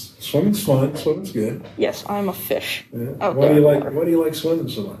 Swimming's fun. Swimming's good. Yes, I'm a fish. Yeah. Why do you like swimming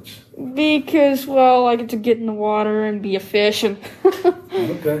so much? Because, well, I get to get in the water and be a fish. And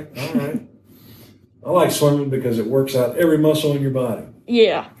Okay, all right. I like swimming because it works out every muscle in your body.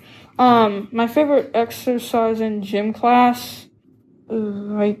 Yeah. My favorite exercise in gym class,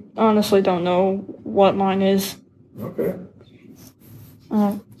 I honestly don't know what mine is. Okay.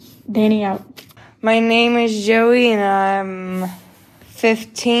 Danny out. My name is Joey, and I'm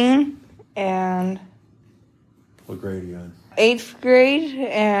 15, and... What grade are you in? 8th grade,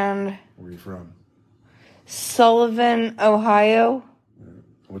 and... Where are you from? Sullivan, Ohio.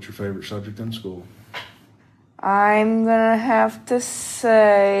 What's your favorite subject in school? I'm gonna have to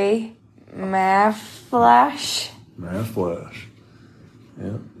say Math Flash. Math Flash.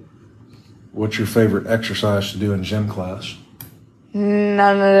 Yeah. What's your favorite exercise to do in gym class?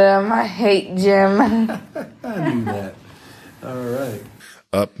 None of them. I hate gym. I knew that. All right.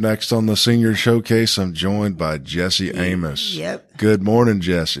 Up next on the Senior Showcase, I'm joined by Jesse Amos. Yep. Good morning,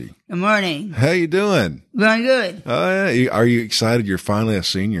 Jesse. Good morning. How you doing? Going good. Oh, yeah. Are you excited you're finally a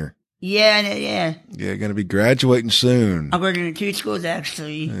senior? Yeah. Yeah, going to be graduating soon. I'm going to 2 schools,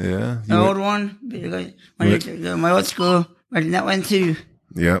 actually. Yeah. The old one, my old school, but that one too.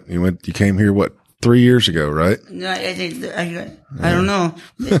 Yep. You came here, 3 years ago, right? No, I don't know.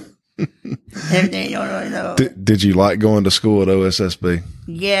 Everything, I don't know. Did you like going to school at OSSB?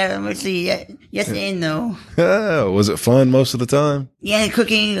 Yeah, mostly yes and no. Was it fun most of the time? Yeah,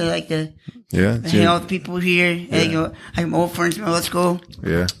 cooking, I like to hang out with people here. Yeah. I have old friends from old school.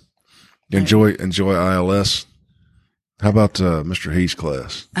 Yeah. Enjoy ILS. How about Mr. Heath's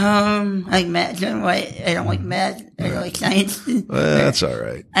class? I like math. I don't like math. I don't like science. Well, that's all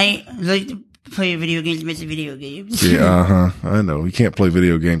right. I like to play video games, miss video games. Yeah, I know. You can't play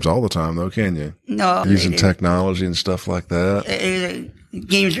video games all the time, though, can you? No. Using technology and stuff like that.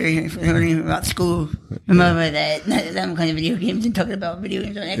 Games are learning about school. Remember that. Not kind of video games and talking about video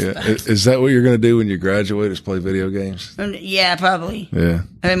games on Xbox. Yeah. Is that what you're going to do when you graduate, is play video games? Yeah, probably. Yeah.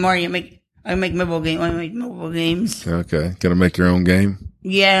 I make mobile games. Okay. Going to make your own game?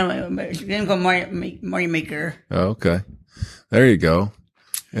 Yeah, it's going to go Mario Maker. Oh, okay. There you go.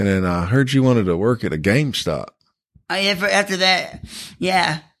 And then I heard you wanted to work at a GameStop. After that,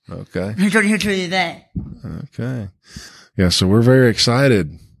 yeah. Okay. Who told you that? Okay. Yeah, so we're very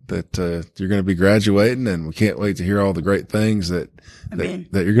excited that you're going to be graduating, and we can't wait to hear all the great things that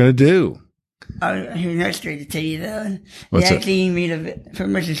you're going to do. I'm here next to tell you though. What's they actually for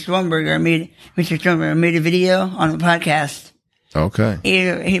Mr. Stromberg. Mr. Stromberg made a video on the podcast. Okay.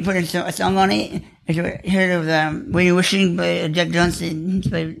 He put a song on it. I heard of When You're Wishing by Jack Johnson.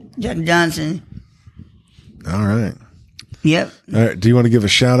 All right. Yep. All right. Do you want to give a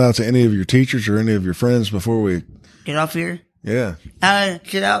shout out to any of your teachers or any of your friends before we get off here? Yeah.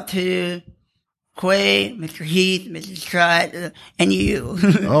 Shout out to Quay, Mr. Heath, Mrs. Trott, and you.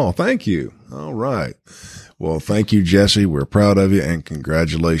 Oh, thank you. All right. Well, thank you, Jesse. We're proud of you, and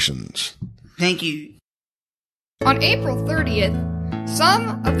congratulations. Thank you. On April 30th,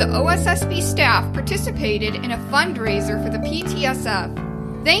 some of the OSSB staff participated in a fundraiser for the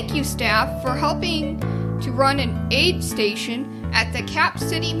PTSF. Thank you, staff, for helping to run an aid station at the Cap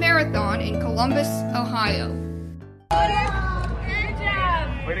City Marathon in Columbus, Ohio.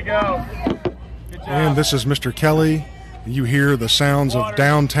 Way to go. Good job. And this is Mr. Kelley. You hear the sounds of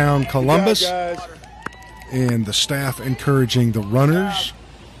downtown Columbus and the staff encouraging the runners.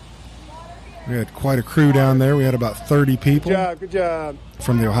 We had quite a crew down there. We had about 30 people Good job.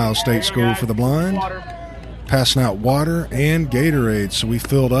 from the Ohio State School for the Blind, passing out water and Gatorade. So we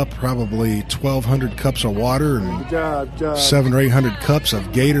filled up probably 1,200 cups of water and 700 or 800 cups of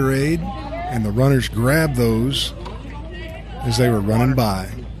Gatorade, and the runners grabbed those as they were running by.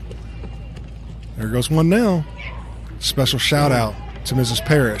 There goes one now. Special shout out to Mrs.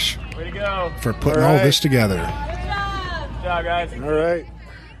 Parrish for putting all this together. Good job, guys. All right.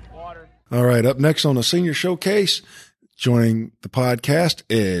 All right, up next on the Senior Showcase, joining the podcast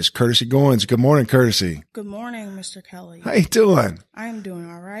is Courtesy Goins. Good morning, Courtesy. Good morning, Mr. Kelley. How you doing? I am doing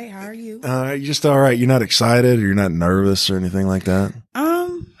all right. How are you? You're just all right. You're not excited or you're not nervous or anything like that?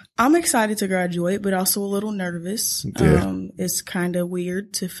 I'm excited to graduate, but also a little nervous. Yeah. It's kind of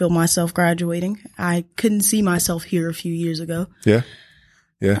weird to feel myself graduating. I couldn't see myself here a few years ago. Yeah.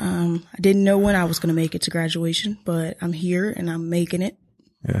 Yeah. I didn't know when I was going to make it to graduation, but I'm here and I'm making it.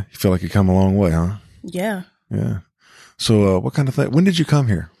 Yeah. You feel like you come a long way, huh? Yeah. Yeah. So, what kind of thing? When did you come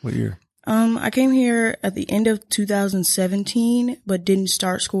here? What year? I came here at the end of 2017, but didn't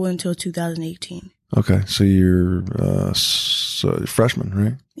start school until 2018. Okay. So you're, you're freshman,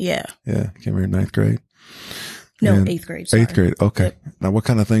 right? Yeah. Yeah. Came here in 9th grade? No, And 8th grade. Sorry. 8th grade. Okay. Yep. Now, what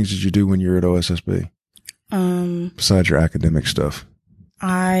kind of things did you do when you were at OSSB? Besides your academic stuff?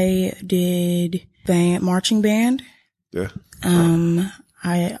 I did marching band. Yeah.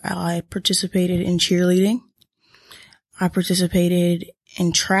 I participated in cheerleading. I participated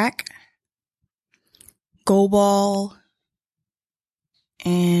in track, goalball,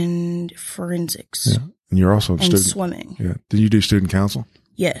 and forensics. Yeah. And you're also and student swimming. Yeah. Did you do student council?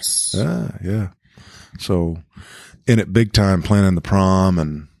 Yes. Ah, yeah. So in it big time, planning the prom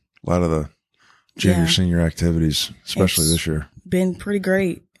and a lot of the junior, senior activities, especially this year. Been pretty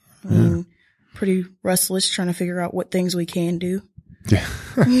great. I mean, pretty restless trying to figure out what things we can do. Yeah.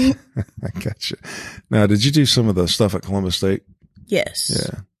 I gotcha. Now, did you do some of the stuff at Columbus State? Yes.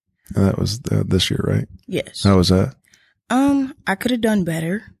 Yeah. And that was this year, right? Yes. How was that? I could have done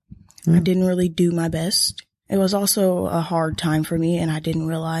better. I didn't really do my best. It was also a hard time for me, and I didn't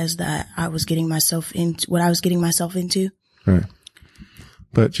realize that I was getting myself into what I was getting myself into. Right.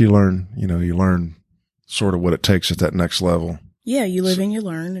 But you learn sort of what it takes at that next level. Yeah, you live and you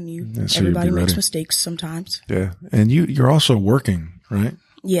learn, and so everybody you'd be makes ready. mistakes sometimes. Yeah. And you're also working, right?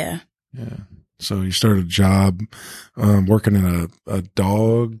 Yeah. Yeah. So you started a job, working in a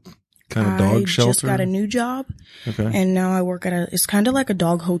dog I shelter. just got a new job. Okay. And now I work at it's kind of like a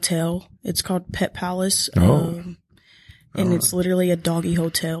dog hotel. It's called Pet Palace. And it's literally a doggy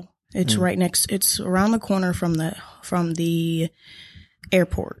hotel. It's right next, it's around the corner from the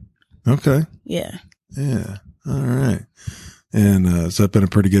airport. Okay. Yeah. Yeah. All right. And has that been a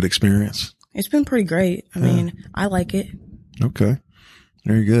pretty good experience? It's been pretty great. I mean, I like it. Okay.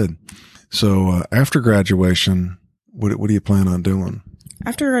 Very good. So after graduation, what do you plan on doing?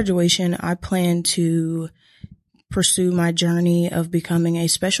 After graduation, I plan to pursue my journey of becoming a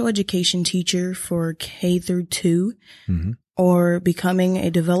special education teacher for K through 2 or becoming a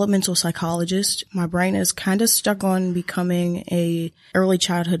developmental psychologist. My brain is kind of stuck on becoming a early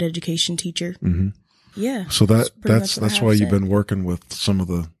childhood education teacher. Mm-hmm. Yeah. So that's why you've been working with some of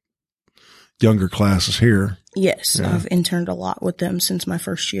the younger classes here. Yes. Yeah. I've interned a lot with them since my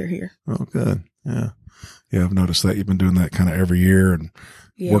first year here. Oh, good. Yeah. Yeah. I've noticed that you've been doing that kind of every year and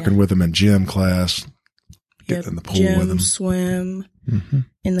working with them in gym class, getting in the pool gym, with them. Swim,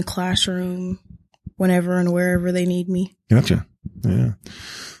 in the classroom, whenever and wherever they need me. Gotcha. Yeah.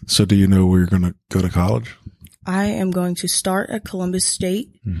 So do you know where you're going to go to college? I am going to start at Columbus State.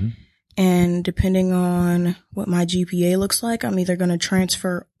 And depending on what my GPA looks like, I'm either going to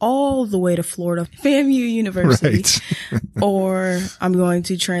transfer all the way to Florida, FAMU University, or I'm going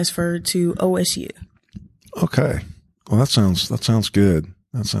to transfer to OSU. Okay. Well, that sounds good.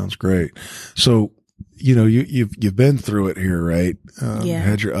 That sounds great. So, you've been through it here, right? You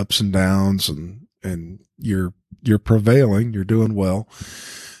had your ups and downs and you're prevailing. You're doing well.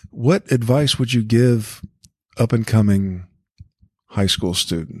 What advice would you give up and coming high school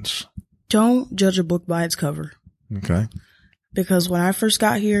students? Don't judge a book by its cover. Okay. Because when I first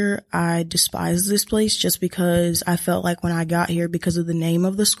got here, I despised this place just because I felt like when I got here, because of the name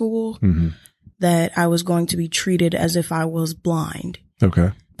of the school, that I was going to be treated as if I was blind.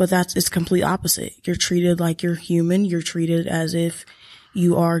 Okay. But it's complete opposite. You're treated like you're human. You're treated as if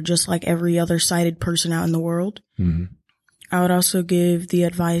you are just like every other sighted person out in the world. I would also give the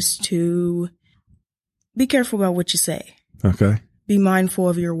advice to be careful about what you say. Okay. Be mindful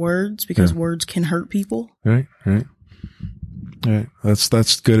of your words because words can hurt people. Right.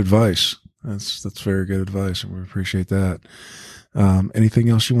 That's good advice. That's very good advice, and we appreciate that. Anything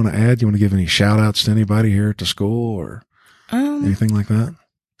else you want to add? You want to give any shout outs to anybody here at the school or anything like that?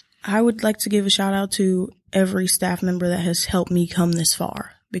 I would like to give a shout out to every staff member that has helped me come this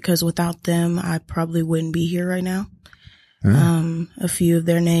far, because without them, I probably wouldn't be here right now. A few of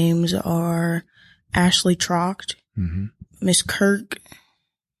their names are Ashley Trocht, Miss Kirk,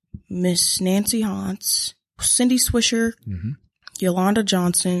 Miss Nancy Hantz, Cindy Swisher, Yolanda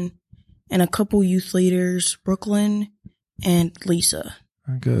Johnson, and a couple youth leaders, Brooklyn and Lisa.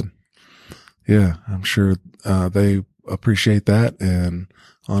 Good. Yeah, I'm sure they appreciate that. And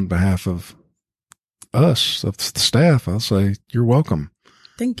on behalf of us, of the staff, I'll say you're welcome.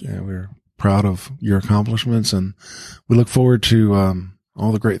 Thank you. Yeah, we're proud of your accomplishments, and we look forward to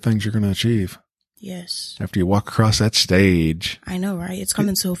all the great things you're going to achieve. Yes. After you walk across that stage. I know, right? It's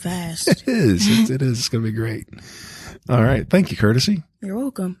coming so fast. It is. It is. It's going to be great. All right. Thank you, Courtesy. You're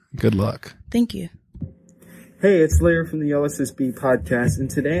welcome. Good luck. Thank you. Hey, it's Larry from the OSSB Podcast, and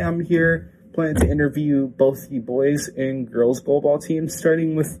today I'm here planning to interview both the boys and girls goalball teams,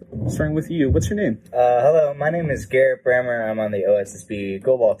 starting with you. What's your name? Hello, my name is Garrett Brammer. I'm on the OSSB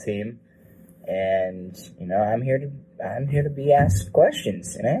goalball team, and I'm here to be asked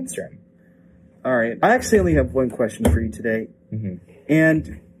questions and answer them. All right. I actually only have one question for you today.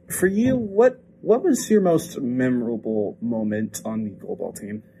 And for you, what was your most memorable moment on the goalball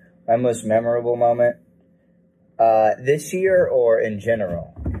team? My most memorable moment? This year or in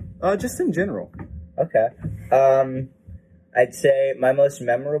general? Just in general. Okay. I'd say my most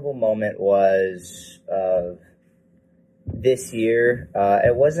memorable moment was this year.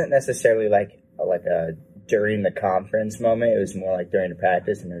 It wasn't necessarily like a during the conference moment. It was more like during the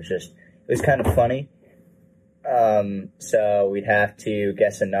practice, and it was kind of funny. So we'd have to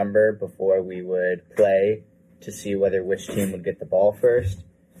guess a number before we would play to see which team would get the ball first.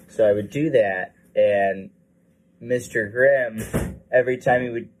 So I would do that, and Mr. Grimm, every time he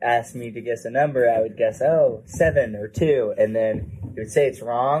would ask me to guess a number, I would guess, 7 or 2, and then he would say it's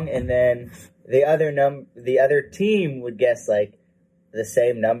wrong, and then the other team would guess like the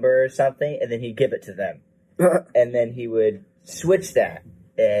same number or something, and then he'd give it to them. And then he would switch that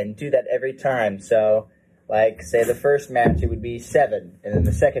and do that every time. So, like, say the first match, it would be 7, and then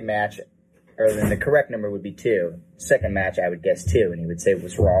the second match, or then the correct number would be 2. Second match, I would guess 2, and he would say it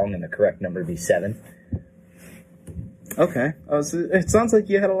was wrong, and the correct number would be 7. Okay. It sounds like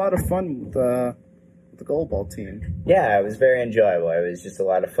you had a lot of fun with the goalball team. Yeah, it was very enjoyable. It was just a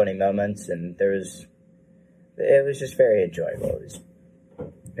lot of funny moments, and it was just very enjoyable.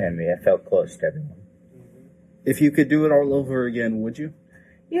 I felt close to everyone. If you could do it all over again, would you?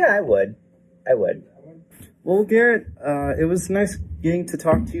 Yeah, I would. Well, Garrett, it was nice getting to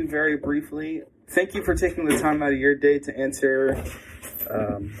talk to you very briefly. Thank you for taking the time out of your day to answer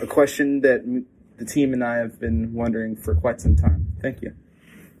a question that the team and I have been wondering for quite some time. Thank you.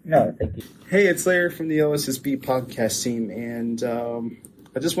 No, thank you. Hey, it's Larry from the OSSB Podcast team, and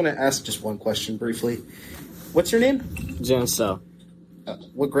I just want to ask just one question briefly. What's your name? Jan So.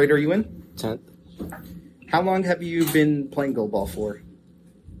 What grade are you in? 10th. How long have you been playing goalball for?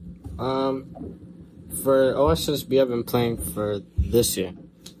 For OSSB, I've been playing for this year.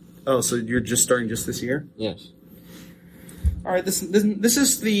 Oh, so you're just starting just this year? Yes. All right, this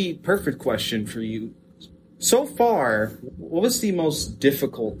is the perfect question for you. So far, what is the most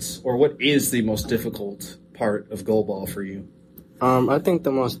difficult part of goalball for you? I think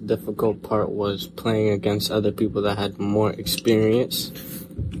the most difficult part was playing against other people that had more experience.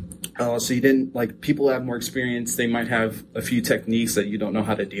 Oh, so you didn't, people have more experience, they might have a few techniques that you don't know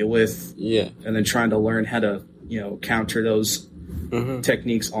how to deal with. Yeah. And then trying to learn how to, counter those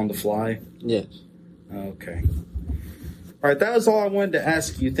techniques on the fly. Yes. Okay. All right, that was all I wanted to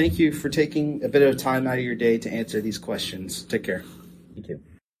ask you. Thank you for taking a bit of time out of your day to answer these questions. Take care. You too.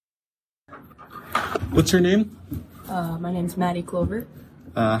 What's your name? My name's Maddie Clover.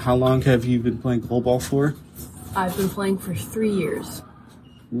 How long have you been playing goalball for? I've been playing for 3 years.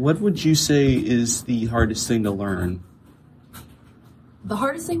 What would you say is the hardest thing to learn? The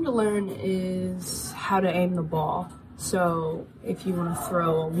hardest thing to learn is how to aim the ball. So if you want to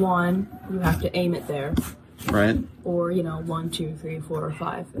throw a 1, you have to aim it there. Right. Or, 1, 2, 3, 4, or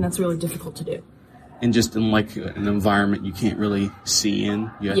 5. And that's really difficult to do. And just in like an environment you can't really see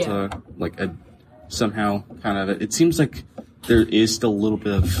in, you have to somehow kind of, it seems like there is still a little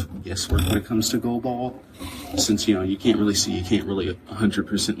bit of guesswork when it comes to goal ball, since, you can't really see, you can't really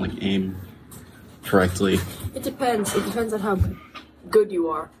 100% like aim correctly. It depends. It depends on how good you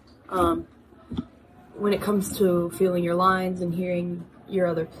are. When it comes to feeling your lines and hearing your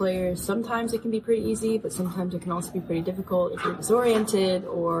other players, sometimes it can be pretty easy, but sometimes it can also be pretty difficult if you're disoriented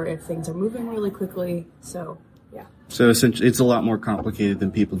or if things are moving really quickly. So, yeah. So essentially, it's a lot more complicated than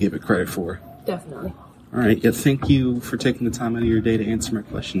people give it credit for. Definitely. All right. Yeah, thank you for taking the time out of your day to answer my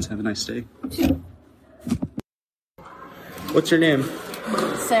questions. Have a nice day. What's your name?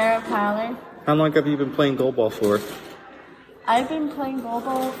 Sarah Paller. How long have you been playing goal ball for? I've been playing goal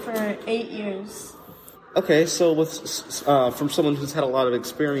ball for 8 years. Okay, so from someone who's had a lot of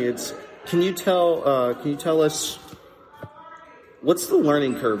experience, can you tell us what's the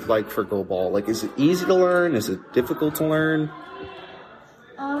learning curve like for goal ball? Like, is it easy to learn? Is it difficult to learn?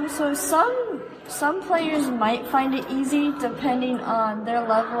 So some players might find it easy depending on their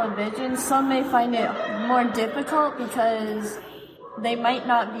level of vision. Some may find it more difficult because they might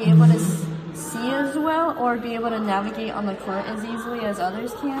not be able to see as well or be able to navigate on the court as easily as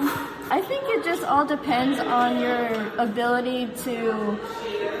others can. I think it just all depends on your ability to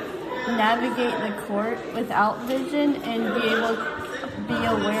navigate the court without vision and be able to be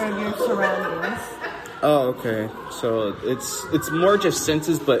aware of your surroundings. Oh, okay. So it's more just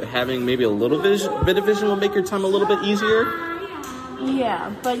senses, but having maybe a little bit of vision will make your time a little bit easier?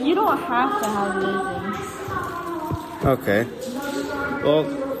 Yeah, but you don't have to have vision. Okay. Well,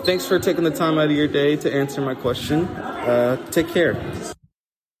 thanks for taking the time out of your day to answer my question. Take care.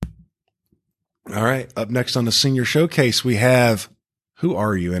 All right. Up next on the Senior Showcase, we have, who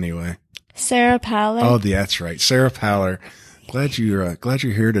are you anyway? Sarah Paller. Oh, that's right. Sarah Paller. Glad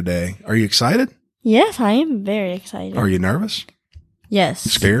you're here today. Are you excited? Yes, I am very excited. Are you nervous? Yes.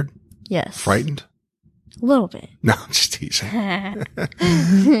 Scared? Yes. Frightened? A little bit. No, I'm just teasing.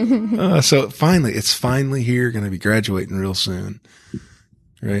 So it's finally here. Going to be graduating real soon.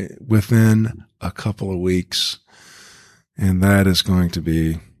 Right? Within a couple of weeks. And that is going to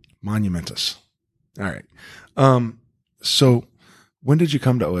be monumentous. All right. So when did you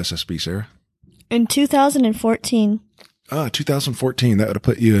come to OSSB, Sarah? In 2014. 2014. That would have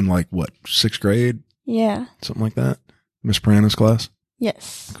put you in like what, 6th grade? Yeah. Something like that? Miss Prana's class?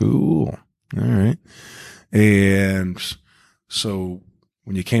 Yes. Cool. All right. And so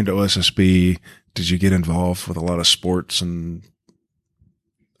when you came to OSSB, did you get involved with a lot of sports and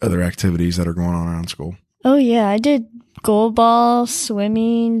other activities that are going on around school? Oh, yeah. I did goal ball,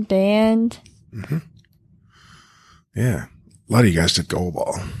 swimming, band. Mm-hmm. Yeah. A lot of you guys did goal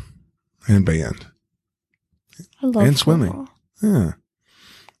ball and band. I love and swimming. Ball. Yeah.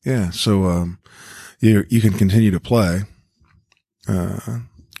 Yeah. So, you can continue to play,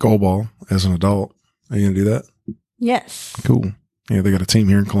 goal ball as an adult. Are you going to do that? Yes. Cool. Yeah. They got a team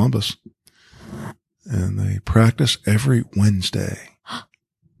here in Columbus and they practice every Wednesday.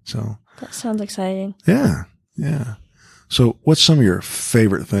 So that sounds exciting. Yeah. Yeah. So what's some of your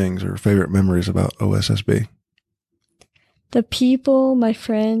favorite things or favorite memories about OSSB? The people, my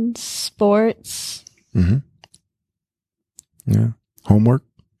friends, sports. Mm-hmm. Yeah. Homework?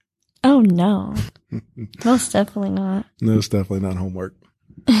 Oh, no. Most definitely not. No, it's definitely not homework.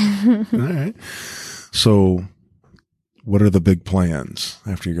 All right. So what are the big plans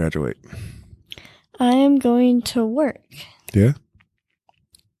after you graduate? I am going to work. Yeah?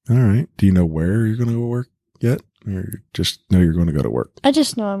 All right. Do you know where you're going to go work yet? Or you just know you're going to go to work? I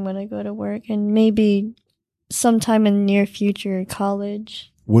just know I'm going to go to work and maybe sometime in the near future,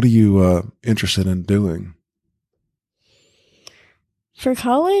 college. What are you interested in doing? For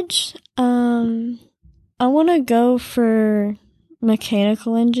college, I want to go for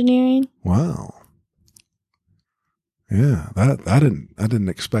mechanical engineering. Wow. Yeah, I didn't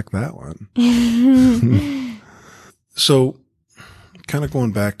expect that one. So, kind of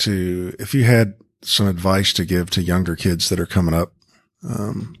going back to, if you had some advice to give to younger kids that are coming up,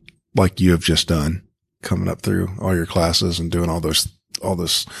 like you have just done, coming up through all your classes and doing all this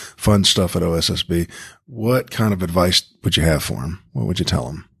fun stuff at OSSB, what kind of advice would you have for them? What would you tell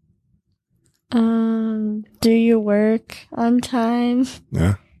them? Do your work on time.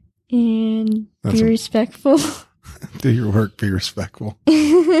 Yeah. And be respectful. Do your work, be respectful.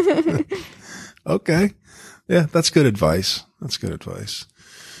 Okay. Yeah, that's good advice. That's good advice.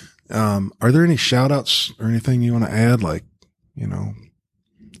 Are there any shout outs or anything you want to add? Like,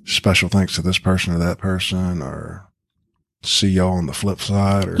 special thanks to this person or that person, or see y'all on the flip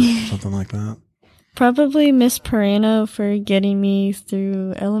side or something like that? Probably Miss Perino for getting me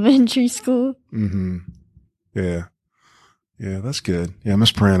through elementary school. Mm-hmm. Yeah. Yeah, that's good. Yeah,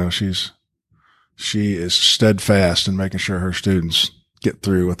 Miss Perino, she is steadfast in making sure her students get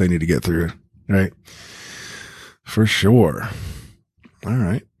through what they need to get through, right? For sure. All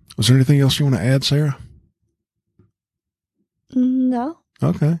right. Was there anything else you want to add, Sarah? No.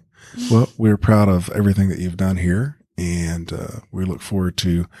 Okay. Well, we're proud of everything that you've done here, and we look forward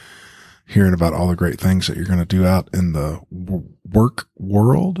to hearing about all the great things that you're going to do out in the work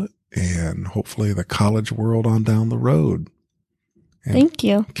world and hopefully the college world on down the road. And thank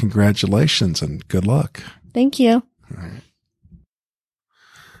you. Congratulations and good luck. Thank you. All right.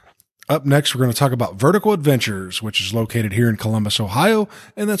 Up next, we're going to talk about Vertical Adventures, which is located here in Columbus, Ohio,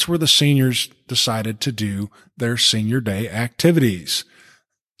 and that's where the seniors decided to do their senior day activities.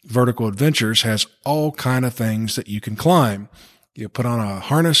 Vertical Adventures has all kind of things that you can climb. You put on a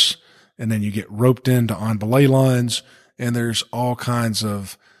harness, and then you get roped into on belay lines, and there's all kinds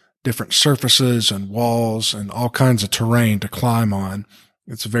of different surfaces and walls and all kinds of terrain to climb on.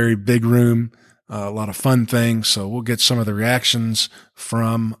 It's a very big room. A lot of fun things. So we'll get some of the reactions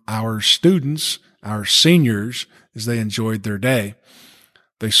from our students, our seniors, as they enjoyed their day.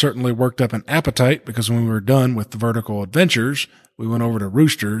 They certainly worked up an appetite because when we were done with the Vertical Adventures, we went over to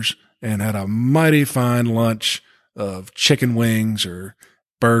Roosters and had a mighty fine lunch of chicken wings or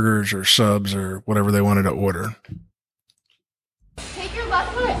burgers or subs or whatever they wanted to order. Take your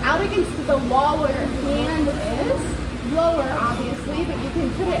left foot out against the wall where your hand is. Lower, obviously, but you can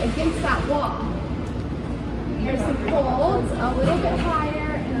put it against that wall. There's some folds, a little bit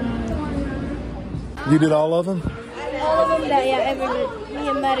higher. And You did all of them? all of them, me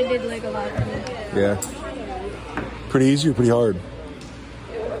and Maddie did like a lot of them. Yeah. Pretty easy or pretty hard?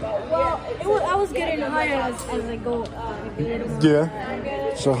 Well, I was getting higher as I go.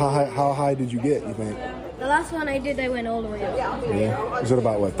 Yeah. So how high did you get, you think? The last one I did, I went all the way up. Yeah. Was it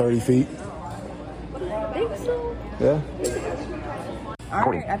about, 30 feet? I think so. Yeah. All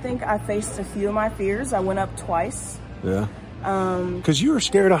right, I think I faced a few of my fears. I went up twice. Yeah. Because you were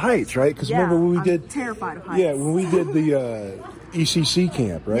scared of heights, right? Because remember when we did terrified of heights. Yeah, when we did the ECC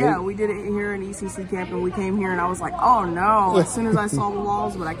camp, right? Yeah, we did it here in ECC camp, and we came here, and I was like, oh no! As soon as I saw the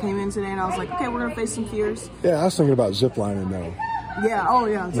walls, but I came in today, and I was like, okay, we're gonna face some fears. Yeah, I was thinking about ziplining though. Yeah, oh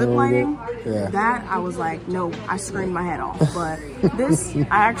yeah, ziplining. Yeah. That I was like, no, I screamed my head off. But this,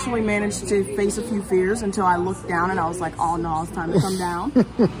 I actually managed to face a few fears until I looked down and I was like, oh no, it's time to come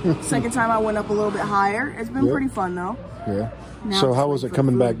down. Second time I went up a little bit higher. It's been pretty fun though. Yeah. Now So how was it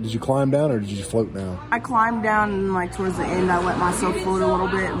coming back? Did you climb down or did you float down? I climbed down and like towards the end I let myself float a little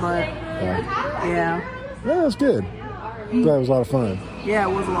bit, but yeah. Yeah, that's good. That was a lot of fun. Yeah,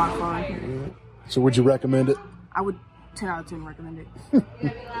 it was a lot of fun. So would you recommend it? I would 10 out of 10 recommend it.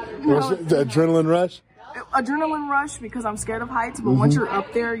 Was it the adrenaline rush? Adrenaline rush because I'm scared of heights, but once you're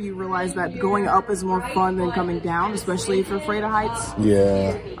up there, you realize that going up is more fun than coming down, especially if you're afraid of heights.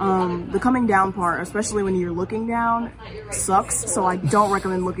 Yeah. The coming down part, especially when you're looking down, sucks, so I don't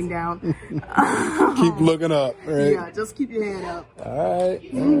recommend looking down. Keep looking up, right? Yeah, just keep your head up. All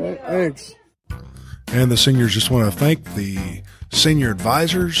right, thanks. And the seniors just want to thank the senior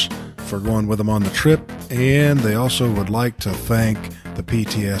advisors for going with them on the trip, and they also would like to thank the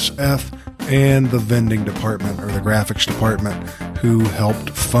PTSF and the vending department or the graphics department who helped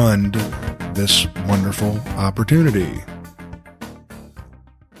fund this wonderful opportunity.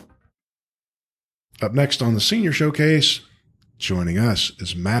 Up next on the Senior Showcase, joining us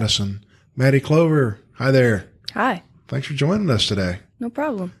is Maddie Clover. Hi there. Hi. Thanks for joining us today. No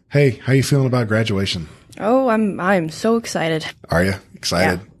problem. Hey, how you feeling about graduation? Oh, I'm so excited. Are you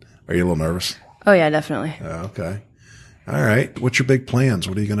excited? Yeah. Are you a little nervous? Oh yeah, definitely. Okay. All right. What's your big plans?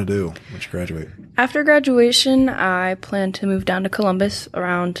 What are you going to do once you graduate? After graduation, I plan to move down to Columbus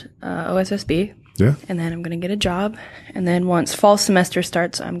around OSSB. Yeah. And then I'm going to get a job. And then once fall semester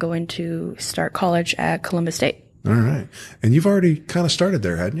starts, I'm going to start college at Columbus State. All right. And you've already kind of started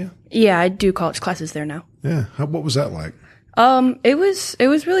there, hadn't you? Yeah, I do college classes there now. Yeah. What was that like? It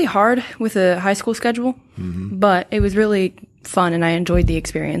was really hard with a high school schedule, but it was really fun and I enjoyed the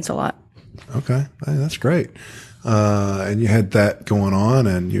experience a lot. Okay. Hey, that's great. And you had that going on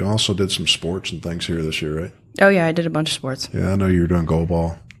and you also did some sports and things here this year, right? Oh yeah, I did a bunch of sports. Yeah, I know you were doing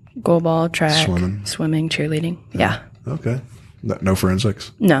goalball, track, swimming, cheerleading. Yeah. Okay. No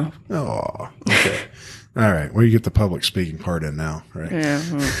forensics? No. Oh, okay. All right. Well, you get the public speaking part in now, right? Yeah.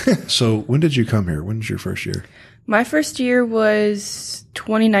 So when did you come here? When was your first year? My first year was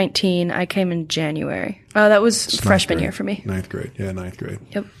 2019. I came in January. That was freshman year for me. Ninth grade. Yeah, ninth grade.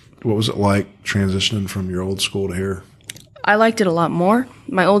 Yep. What was it like transitioning from your old school to here? I liked it a lot more.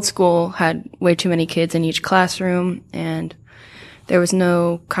 My old school had way too many kids in each classroom, and there was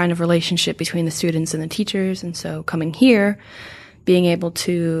no kind of relationship between the students and the teachers. And so coming here, being able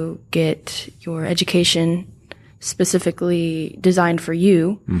to get your education specifically designed for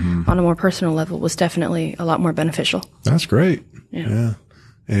you on a more personal level was definitely a lot more beneficial. That's great. Yeah.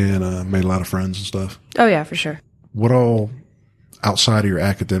 And made a lot of friends and stuff. Oh, yeah, for sure. What all, outside of your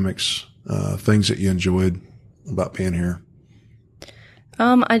academics, things that you enjoyed about being here?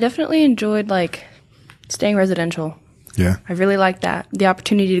 I definitely enjoyed, like, staying residential. Yeah. I really liked that. The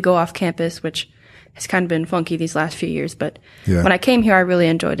opportunity to go off campus, which has kind of been funky these last few years, but when I came here, I really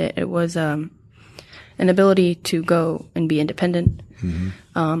enjoyed it. It was an ability to go and be independent.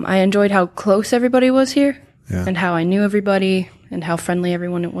 I enjoyed how close everybody was here and how I knew everybody and how friendly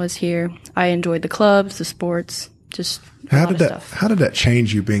everyone was here. I enjoyed the clubs, the sports, just how did that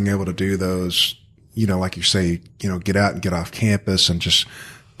change you being able to do those, you know, like you say, you know, get out and get off campus and just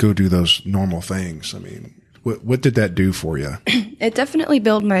go do those normal things? I mean, what did that do for you? It definitely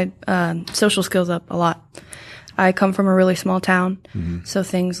built my social skills up a lot. I come from a really small town, so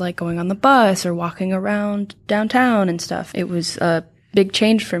things like going on the bus or walking around downtown and stuff, it was a big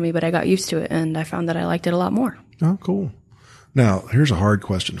change for me, but I got used to it, and I found that I liked it a lot more. Oh, cool. Now, here's a hard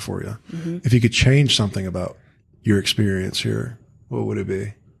question for you. If you could change something about your experience here, what would it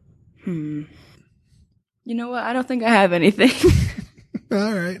be? You know what? I don't think I have anything.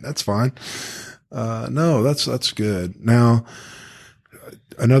 All right. That's fine. No, that's good. Now,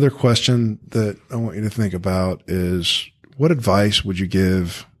 another question that I want you to think about is, what advice would you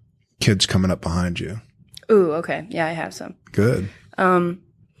give kids coming up behind you? Ooh, okay. Yeah, I have some. Good.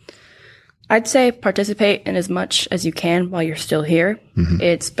 I'd say participate in as much as you can while you're still here.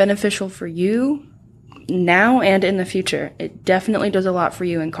 It's beneficial for you now and in the future. It definitely does a lot for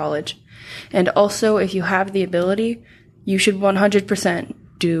you in college. And also, if you have the ability, you should 100%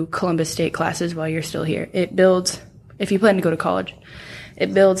 do Columbus State classes while you're still here. It builds, if you plan to go to college,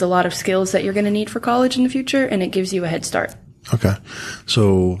 it builds a lot of skills that you're going to need for college in the future, and it gives you a head start. Okay.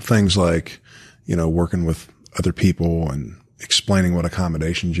 So things like, you know, working with other people and explaining what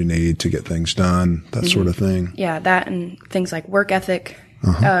accommodations you need to get things done, that sort of thing. Yeah, that and things like work ethic.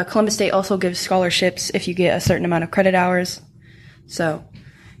 Columbus State also gives scholarships if you get a certain amount of credit hours. So,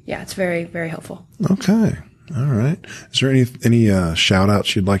 yeah, it's very, very helpful. Okay. All right. Is there any shout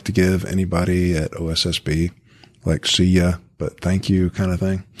outs you'd like to give anybody at OSSB? Like, see ya, but thank you kind of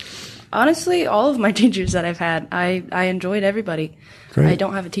thing? Honestly, all of my teachers that I've had, I enjoyed everybody. Great. I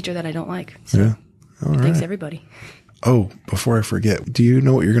don't have a teacher that I don't like. So yeah. All right. Thanks, everybody. Oh, before I forget, do you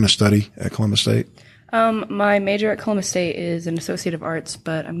know what you're going to study at Columbus State? My major at Columbus State is an Associate of Arts,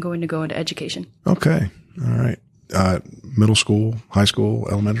 but I'm going to go into education. Okay. All right. Middle school, high school,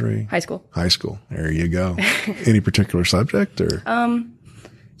 elementary? High school. High school. There you go. Any particular subject or?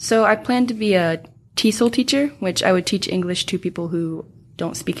 So I plan to be a TESOL teacher, which I would teach English to people who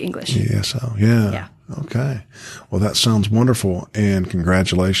don't speak English. ESL. Yeah. Yeah. Okay. Well, that sounds wonderful, and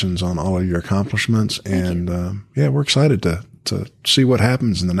congratulations on all of your accomplishments. And yeah, we're excited to see what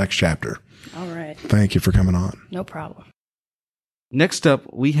happens in the next chapter. All right. Thank you for coming on. No problem. Next up,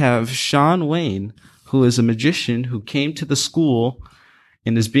 we have Sean Wayne, who is a magician who came to the school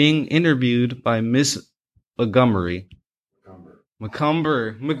and is being interviewed by Miss Montgomery.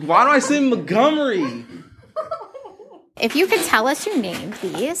 Montgomery. Why do I say Montgomery? If you could tell us your name,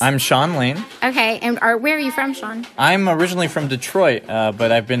 please. I'm Sean Lane. Okay, and where are you from, Sean? I'm originally from Detroit,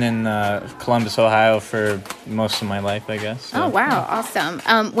 but I've been in Columbus, Ohio for most of my life, I guess. So. Oh, wow, awesome.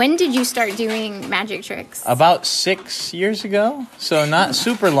 When did you start doing magic tricks? About 6 years ago, so not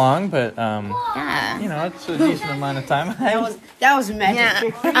super long, but yeah, you know, it's a decent amount of time. That was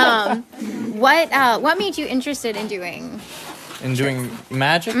magic. Yeah. What made you interested in doing? In doing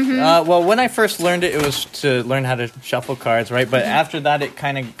magic? Well, when I first learned it, it was to learn how to shuffle cards, right? But after that, it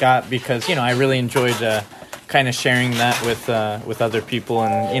kind of got, because, you know, I really enjoyed kind of sharing that with other people,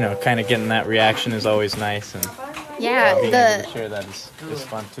 and, you know, kind of getting that reaction is always nice. And yeah, being able to share that is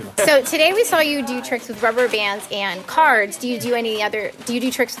fun, too. So today we saw you do tricks with rubber bands and cards. Do you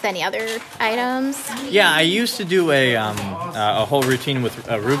do tricks with any other items? Yeah, I used to do a whole routine with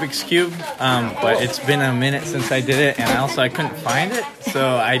a Rubik's Cube, but it's been a minute since I did it, and I couldn't find it,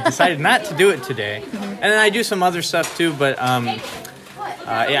 so I decided not to do it today. And then I do some other stuff too, but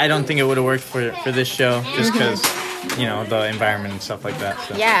I don't think it would have worked for this show, just because, you know, the environment and stuff like that.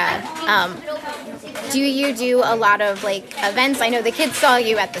 So. Yeah. Do you do a lot of, like, events? I know the kids saw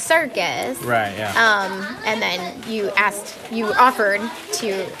you at the circus. Right, yeah. And then you offered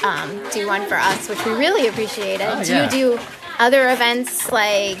to do one for us, which we really appreciated. Oh, do yeah. you do other events,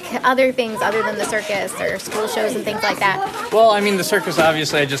 like other things other than the circus or school shows and things like that? Well, I mean, the circus,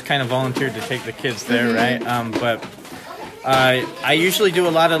 obviously, I just kind of volunteered to take the kids there, right? But I usually do a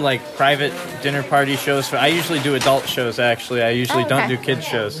lot of, like, private dinner party shows. I usually do adult shows, actually. I usually don't do kids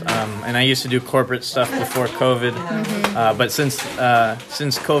shows. And I used to do corporate stuff before COVID. But since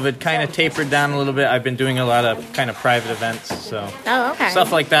COVID kind of tapered down a little bit, I've been doing a lot of kind of private events. So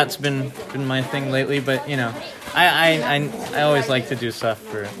stuff like that's been my thing lately. But, you know, I always like to do stuff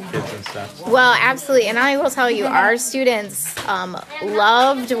for kids and stuff. Well, absolutely. And I will tell you, our students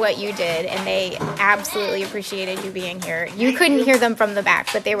loved what you did, and they absolutely appreciated you being here. You couldn't hear them from the back,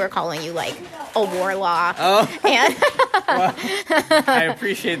 but they were calling you, like, a warlock. Oh. And well, I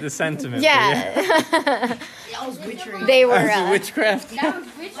appreciate the sentiment. Yeah. That was witchery. They were witchcraft.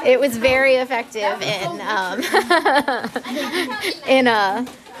 It was very effective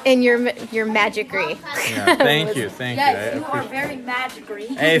in your magicry. Yeah, thank you. Yes, you are very magicry.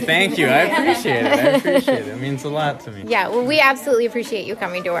 Hey, thank you. I appreciate it. It means a lot to me. Yeah, well, we absolutely appreciate you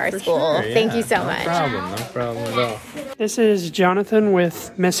coming to our school. Sure, yeah. Thank you so much. No problem at all. This is Jonathan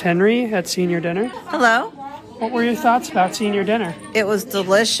with Miss Henry at Senior Dinner. Hello. What were your thoughts about Senior Dinner? It was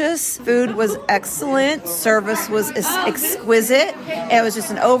delicious. Food was excellent. Service was exquisite. It was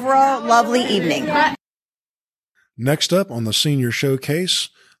just an overall lovely evening. Next up on the Senior Showcase,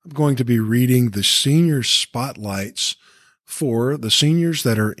 I'm going to be reading the senior spotlights for the seniors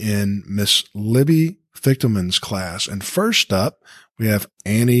that are in Miss Libby Fichtelman's class. And first up, we have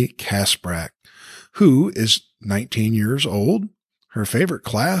Annie Kasprack, who is 19 years old. Her favorite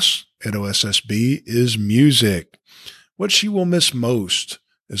class at OSSB is music. What she will miss most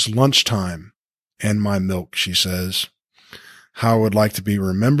is lunchtime and my milk, she says. How I would like to be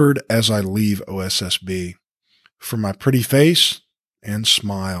remembered as I leave OSSB. For my pretty face and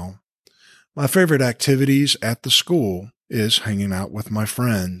smile. My favorite activities at the school is hanging out with my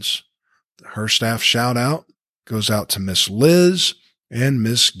friends. Her staff shout out goes out to Miss Liz and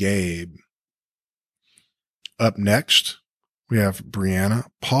Miss Gabe. Up next, we have Brianna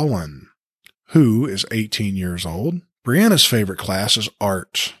Paulin, who is 18 years old. Brianna's favorite class is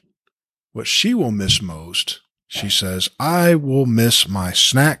art. What she will miss most, she says, I will miss my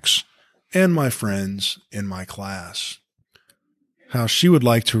snacks and my friends in my class. How she would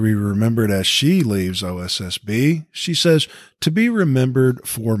like to be remembered as she leaves OSSB. She says, to be remembered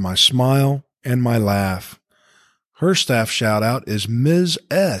for my smile and my laugh. Her staff shout out is Ms.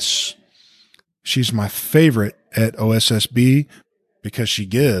 S. She's my favorite at OSSB because she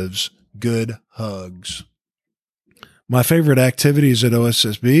gives good hugs. My favorite activities at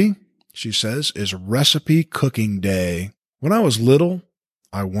OSSB, she says, is recipe cooking day. When I was little,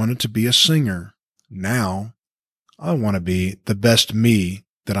 I wanted to be a singer. Now, I want to be the best me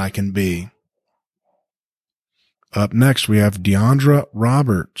that I can be. Up next, we have Deandra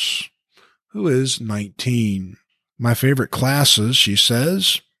Roberts, who is 19. My favorite classes, she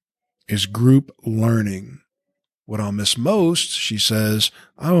says, is group learning. What I'll miss most, she says,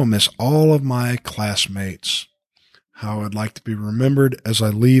 I will miss all of my classmates. How I would like to be remembered as I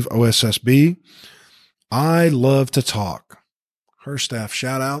leave OSSB. I love to talk. Her staff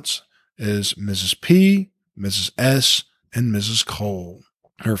shout-outs is Mrs. P., Mrs. S., and Mrs. Cole.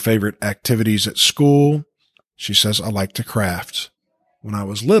 Her favorite activities at school, she says, I like to craft. When I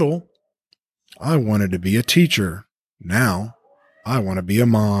was little, I wanted to be a teacher. Now, I want to be a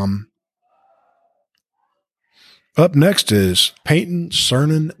mom. Up next is Peyton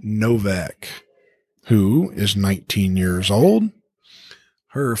Cernan Novak, who is 19 years old.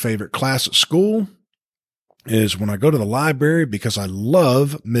 Her favorite class at school is when I go to the library because I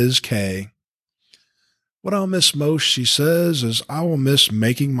love Ms. K. What I'll miss most, she says, is I will miss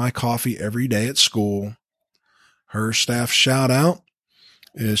making my coffee every day at school. Her staff shout out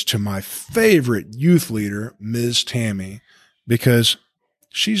is to my favorite youth leader, Ms. Tammy, because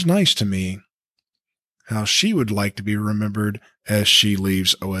she's nice to me. How she would like to be remembered as she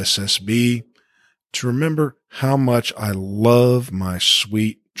leaves OSSB, to remember how much I love my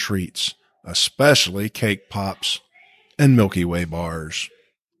sweet treats, especially cake pops and Milky Way bars.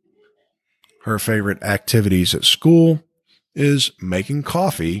 Her favorite activities at school is making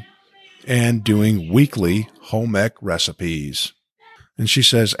coffee and doing weekly home ec recipes. And she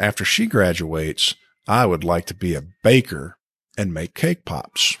says after she graduates, I would like to be a baker and make cake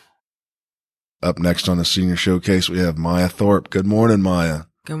pops. Up next on the Senior Showcase, we have Maya Thorpe. Good morning, Maya.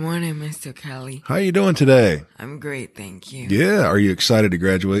 Good morning, Mr. Kelley. How are you doing today? I'm great, thank you. Yeah. Are you excited to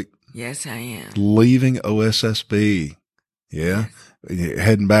graduate? Yes, I am. Leaving OSSB. Yeah. Yes.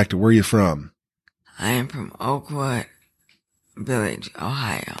 Heading back to where you from? I am from Oakwood Village,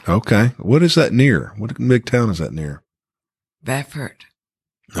 Ohio. Okay. What is that near? What big town is that near? Bedford.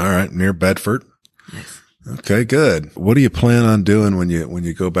 All right, near Bedford. Yes. Okay, good. What do you plan on doing when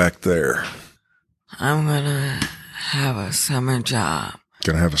you go back there? I'm gonna have a summer job.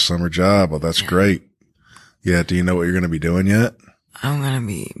 Gonna have a summer job. Well, that's great. Yeah. Do you know what you're gonna be doing yet? I'm gonna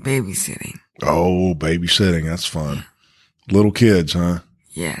be babysitting. Oh, babysitting. That's fun. Little kids, huh?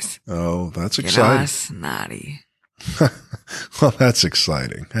 Yes. Oh, that's Get exciting. all snotty. Well, that's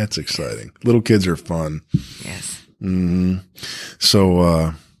exciting. That's exciting. Little kids are fun. Yes. Mm-hmm.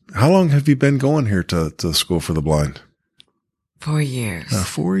 So, how long have you been going here to the School for the Blind? 4 years.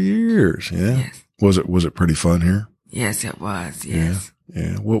 4 years. Yeah. Yes. Was it pretty fun here? Yes, it was. Yes.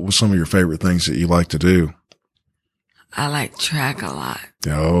 Yeah. What was some of your favorite things that you like to do? I like track a lot.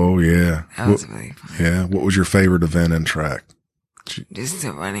 Oh, yeah. That was really fun. Yeah. What was your favorite event in track? Just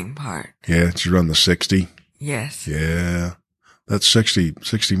the running part. Yeah. Did you run the 60? Yes. Yeah. That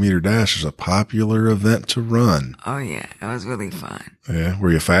 60 meter dash is a popular event to run. Oh, yeah. It was really fun. Yeah.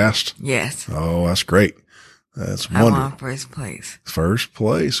 Were you fast? Yes. Oh, that's great. That's I wonderful. won first place. First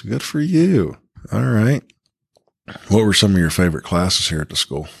place. Good for you. All right. What were some of your favorite classes here at the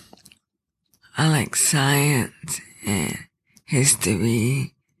school? I like science and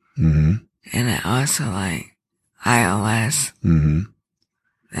history. Mm-hmm. And I also like ILS. Mm-hmm.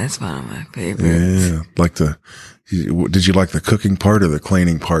 That's one of my favorites. Yeah. Did you like the cooking part or the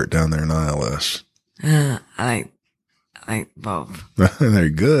cleaning part down there in ILS? I like both. They're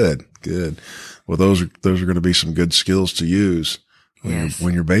good. Good. Well, those are going to be some good skills to use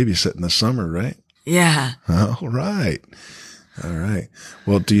when you're babysitting this summer, right? Yeah. All right. All right.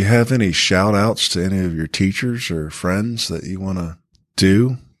 Well, do you have any shout outs to any of your teachers or friends that you want to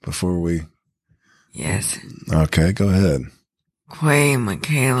do before we? Yes. Okay, go ahead. Quay,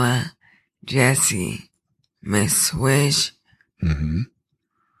 Michaela, Jesse, Miss Swish, Mm-hmm.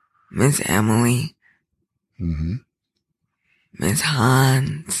 Miss Emily, Mm-hmm. Miss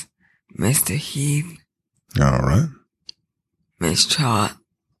Hans, Mr. Heath, All right. Miss Trot,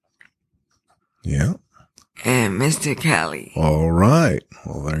 Yeah. and Mr. Kelley. All right.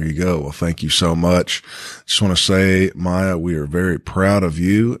 Well, there you go. Well, thank you so much. Just want to say, Maya, we are very proud of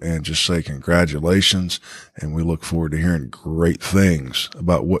you and just say congratulations. And we look forward to hearing great things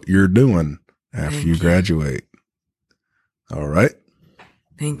about what you're doing after you graduate. All right.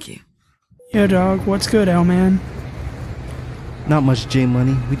 Thank you. Yo, dog, what's good, L-Man? Not much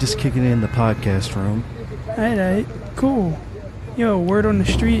J-Money. We just kicking it in the podcast room. Alright, cool. Yo, word on the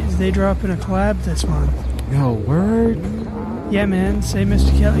street is they dropping a collab this month. Yo, word? Yeah, man. Say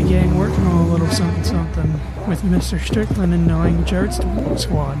Mr. Kelley gang working on a little something with Mr. Stricklen and the Language Arts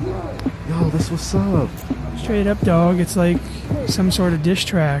Squad. Yo, that's what's up. Straight up, dog. It's like some sort of diss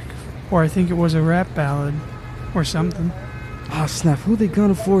track, or I think it was a rap ballad, or something. Oh, snap. Who they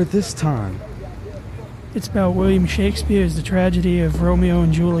gunning for this time? It's about William Shakespeare's The Tragedy of Romeo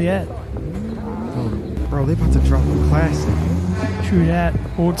and Juliet. Oh, bro, they about to drop a classic. True that.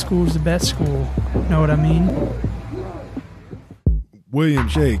 Old school's the best school. Know what I mean? William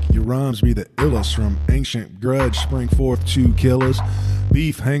Jake, your rhymes be the illest. From ancient grudge spring forth two killers.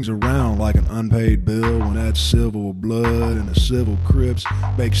 Beef hangs around like an unpaid bill when that civil blood and the civil crips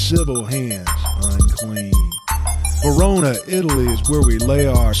make civil hands unclean. Verona, Italy is where we lay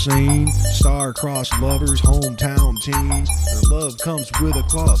our scene. Star-crossed lovers, hometown teens. Their love comes with a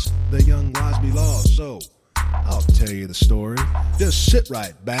cost. The young lives be lost. So I'll tell you the story. Just sit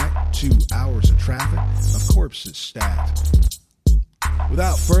right back. 2 hours of traffic of corpses stacked.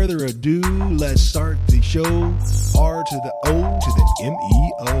 Without further ado, let's start the show. R to the O to the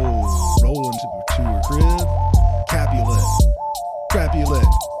M-E-O. Rolling to her crib. Capulet. Crapulet.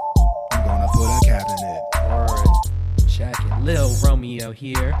 I'm gonna put a cap in it. Word. Check it. Lil Romeo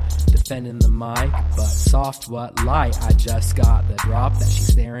here, defending the mic. But soft what light, I just got the drop that she's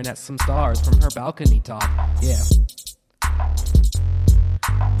staring at some stars from her balcony top. Yeah.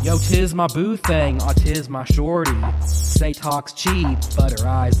 Yo, tis my boo thing, tis my shorty. Say talks cheap, but her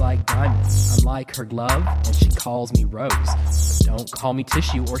eyes like diamonds. I'm like her glove, and she calls me Rose. But don't call me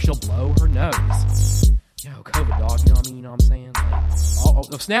tissue or she'll blow her nose. Yo, COVID dog, you know what I mean? You know what I'm saying? Like,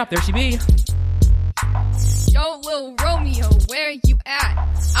 oh, snap, there she be. Yo, Lil Romeo, where you at?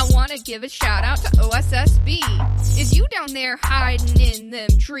 I wanna give a shout out to OSSB. Is you down there hiding in them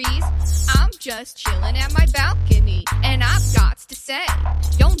trees? I'm just chilling at my balcony, and I've got to say,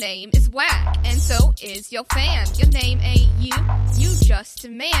 your name is whack, and so is your fan. Your name ain't you just a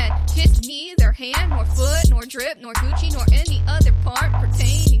man. Tis neither hand, nor foot, nor drip, nor Gucci, nor any other part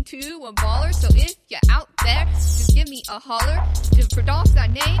pertaining to a baller. So if you're out there, just give me a holler. To produce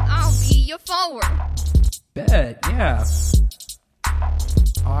that name, I'll be your follower. Bet, yeah.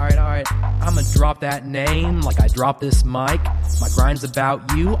 Alright, I'ma drop that name like I drop this mic. My grind's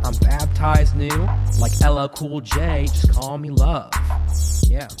about you, I'm baptized new. Like LL Cool J, just call me love.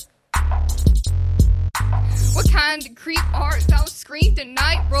 Yeah. What kind of creep art thou scream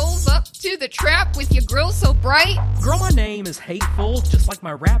tonight? Rolls up to the trap with your grill so bright. Girl, my name is hateful, just like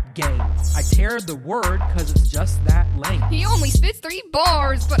my rap game. I tear the word, cause it's just that lame. He only spits 3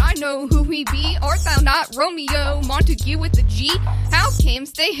 bars, but I know who he be. Art thou not Romeo, Montague with the G? How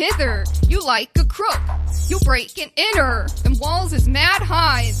camest they hither? You like a crook. You break and enter. Them walls is mad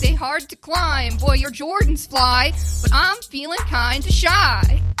high, they hard to climb. Boy, your Jordans fly, but I'm feeling kinda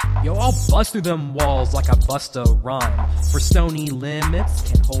shy. Yo, I'll bust through them walls like I bust a rhyme. For stony limits,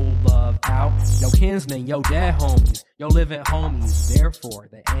 can hold love out. Yo, kinsmen, yo, dead homies, yo, living homies. Therefore,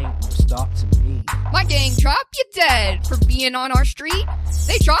 they ain't no stop to me. My gang drop you dead for being on our street.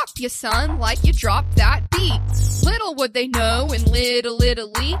 They drop you, son, like you dropped that beat. Little would they know in Little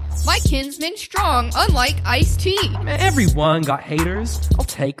Italy, my kinsman strong, unlike Ice-T. Man, everyone got haters, I'll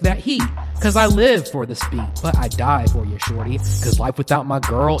take that heat. Cause I live for this beat, but I die for you, shorty. Cause life without my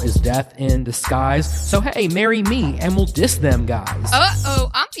girl is death in disguise. So hey, marry me and we'll diss them guys. Uh-oh,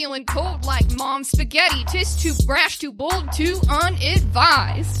 I'm feeling cold like mom's spaghetti. 'Tis too brash, too bold, too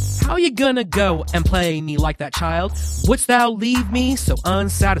unadvised. How you gonna go and play me like that child? Wouldst thou leave me so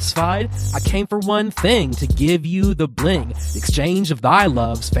unsatisfied? I came for one thing, to give you the bling. The exchange of thy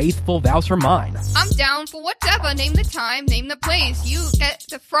loves, faithful vows for mine. I'm down for whatever, name the time, name the place. You get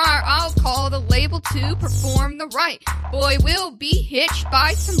the friar, I'll call the label to perform the right. Boy, we'll be hitched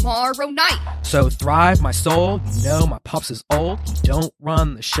by tomorrow night. So thrive, my soul, you know my pops is old. He don't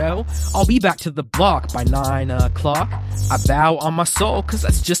run the show. I'll be back to the block by 9 o'clock. I vow on my soul, cause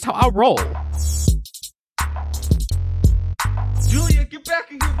that's just how I roll. Juliet, get back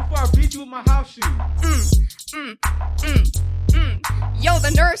in here before I beat you with my house shoes. Yo,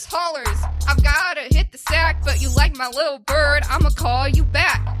 the nurse hollers, I've gotta hit the sack, but you like my little bird, I'ma call you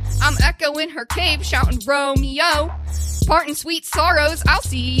back. I'm Echo in her cave shouting Romeo, parting sweet sorrows, I'll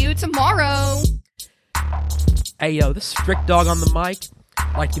see you tomorrow. Hey yo, this is Strick Dog on the mic.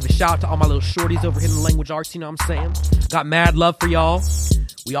 I'd like to give a shout out to all my little shorties over here in the language arts, you know what I'm saying? Got mad love for y'all.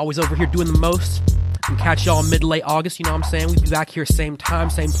 We always over here doing the most. We'll catch y'all in mid-late August, you know what I'm saying? We'll be back here same time,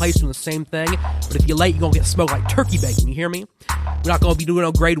 same place, doing the same thing. But if you're late, you're gonna get smoked like turkey bacon, you hear me? We're not gonna be doing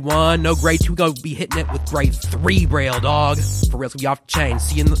no grade 1, no grade 2, we're gonna be hitting it with grade 3 braille, dog. For real, it's gonna be off the chain.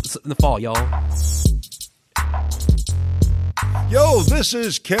 See you in the fall, y'all. Yo, this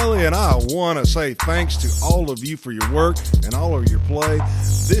is Kelley, and I want to say thanks to all of you for your work and all of your play.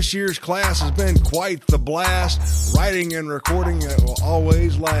 This year's class has been quite the blast. Writing and recording, it will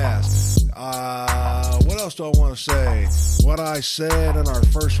always last. What else do I want to say? What I said in our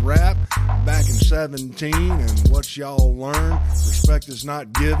first rap back in 17, and what y'all learned. Respect is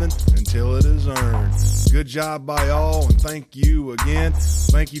not given until it is earned. Good job by all, and thank you again.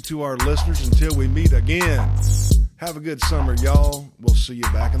 Thank you to our listeners until we meet again. Have a good summer, y'all. We'll see you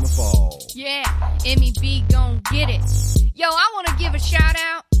back in the fall. Yeah, Emmie B gon' get it. Yo, I want to give a shout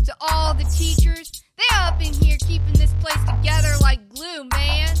out to all the teachers. They up in here keeping this place together like glue,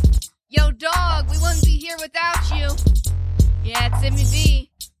 man. Yo, dog, we wouldn't be here without you. Yeah, it's Emmie B.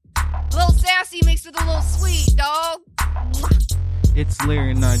 A little sassy mixed with a little sweet, dog. It's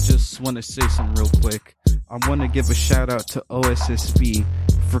Larry, and I just want to say something real quick. I want to give a shout out to OSSB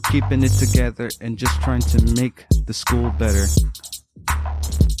for keeping it together and just trying to make the school better.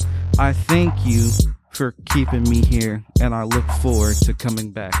 I thank you for keeping me here, and I look forward to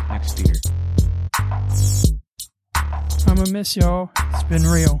coming back next year. I'm gonna miss y'all. It's been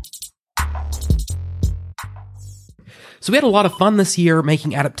real. So we had a lot of fun this year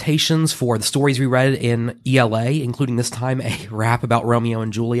making adaptations for the stories we read in ELA, including this time a rap about Romeo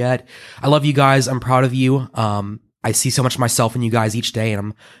and Juliet. I love you guys. I'm proud of you. I see so much of myself in you guys each day, and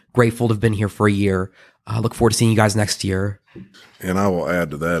I'm grateful to have been here for a year. I look forward to seeing you guys next year. And I will add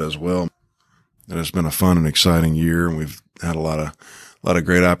to that as well. And it's been a fun and exciting year, and we've had a lot of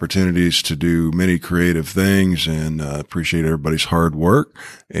great opportunities to do many creative things, and appreciate everybody's hard work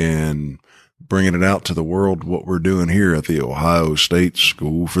and bringing it out to the world, what we're doing here at the Ohio State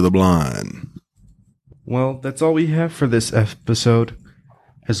School for the Blind. Well, that's all we have for this episode,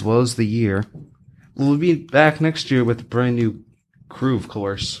 as well as the year. We'll be back next year with a brand new crew, of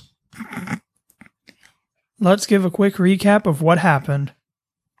course. Let's give a quick recap of what happened.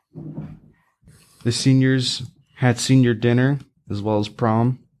 The seniors had senior dinner, as well as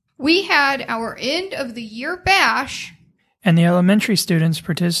prom. We had our end of the year bash. And the elementary students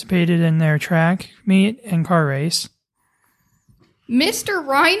participated in their track, meet, and car race. Mr.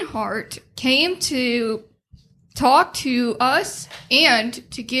 Reinhardt came to talk to us and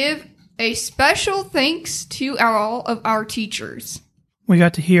to give a special thanks to all of our teachers. We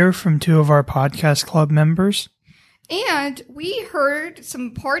got to hear from 2 of our podcast club members. And we heard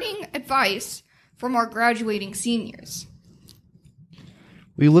some parting advice from our graduating seniors.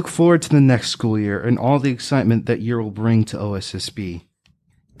 We look forward to the next school year and all the excitement that year will bring to OSSB.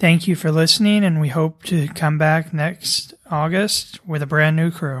 Thank you for listening, and we hope to come back next August with a brand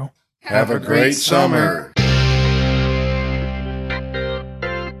new crew. Have a great summer.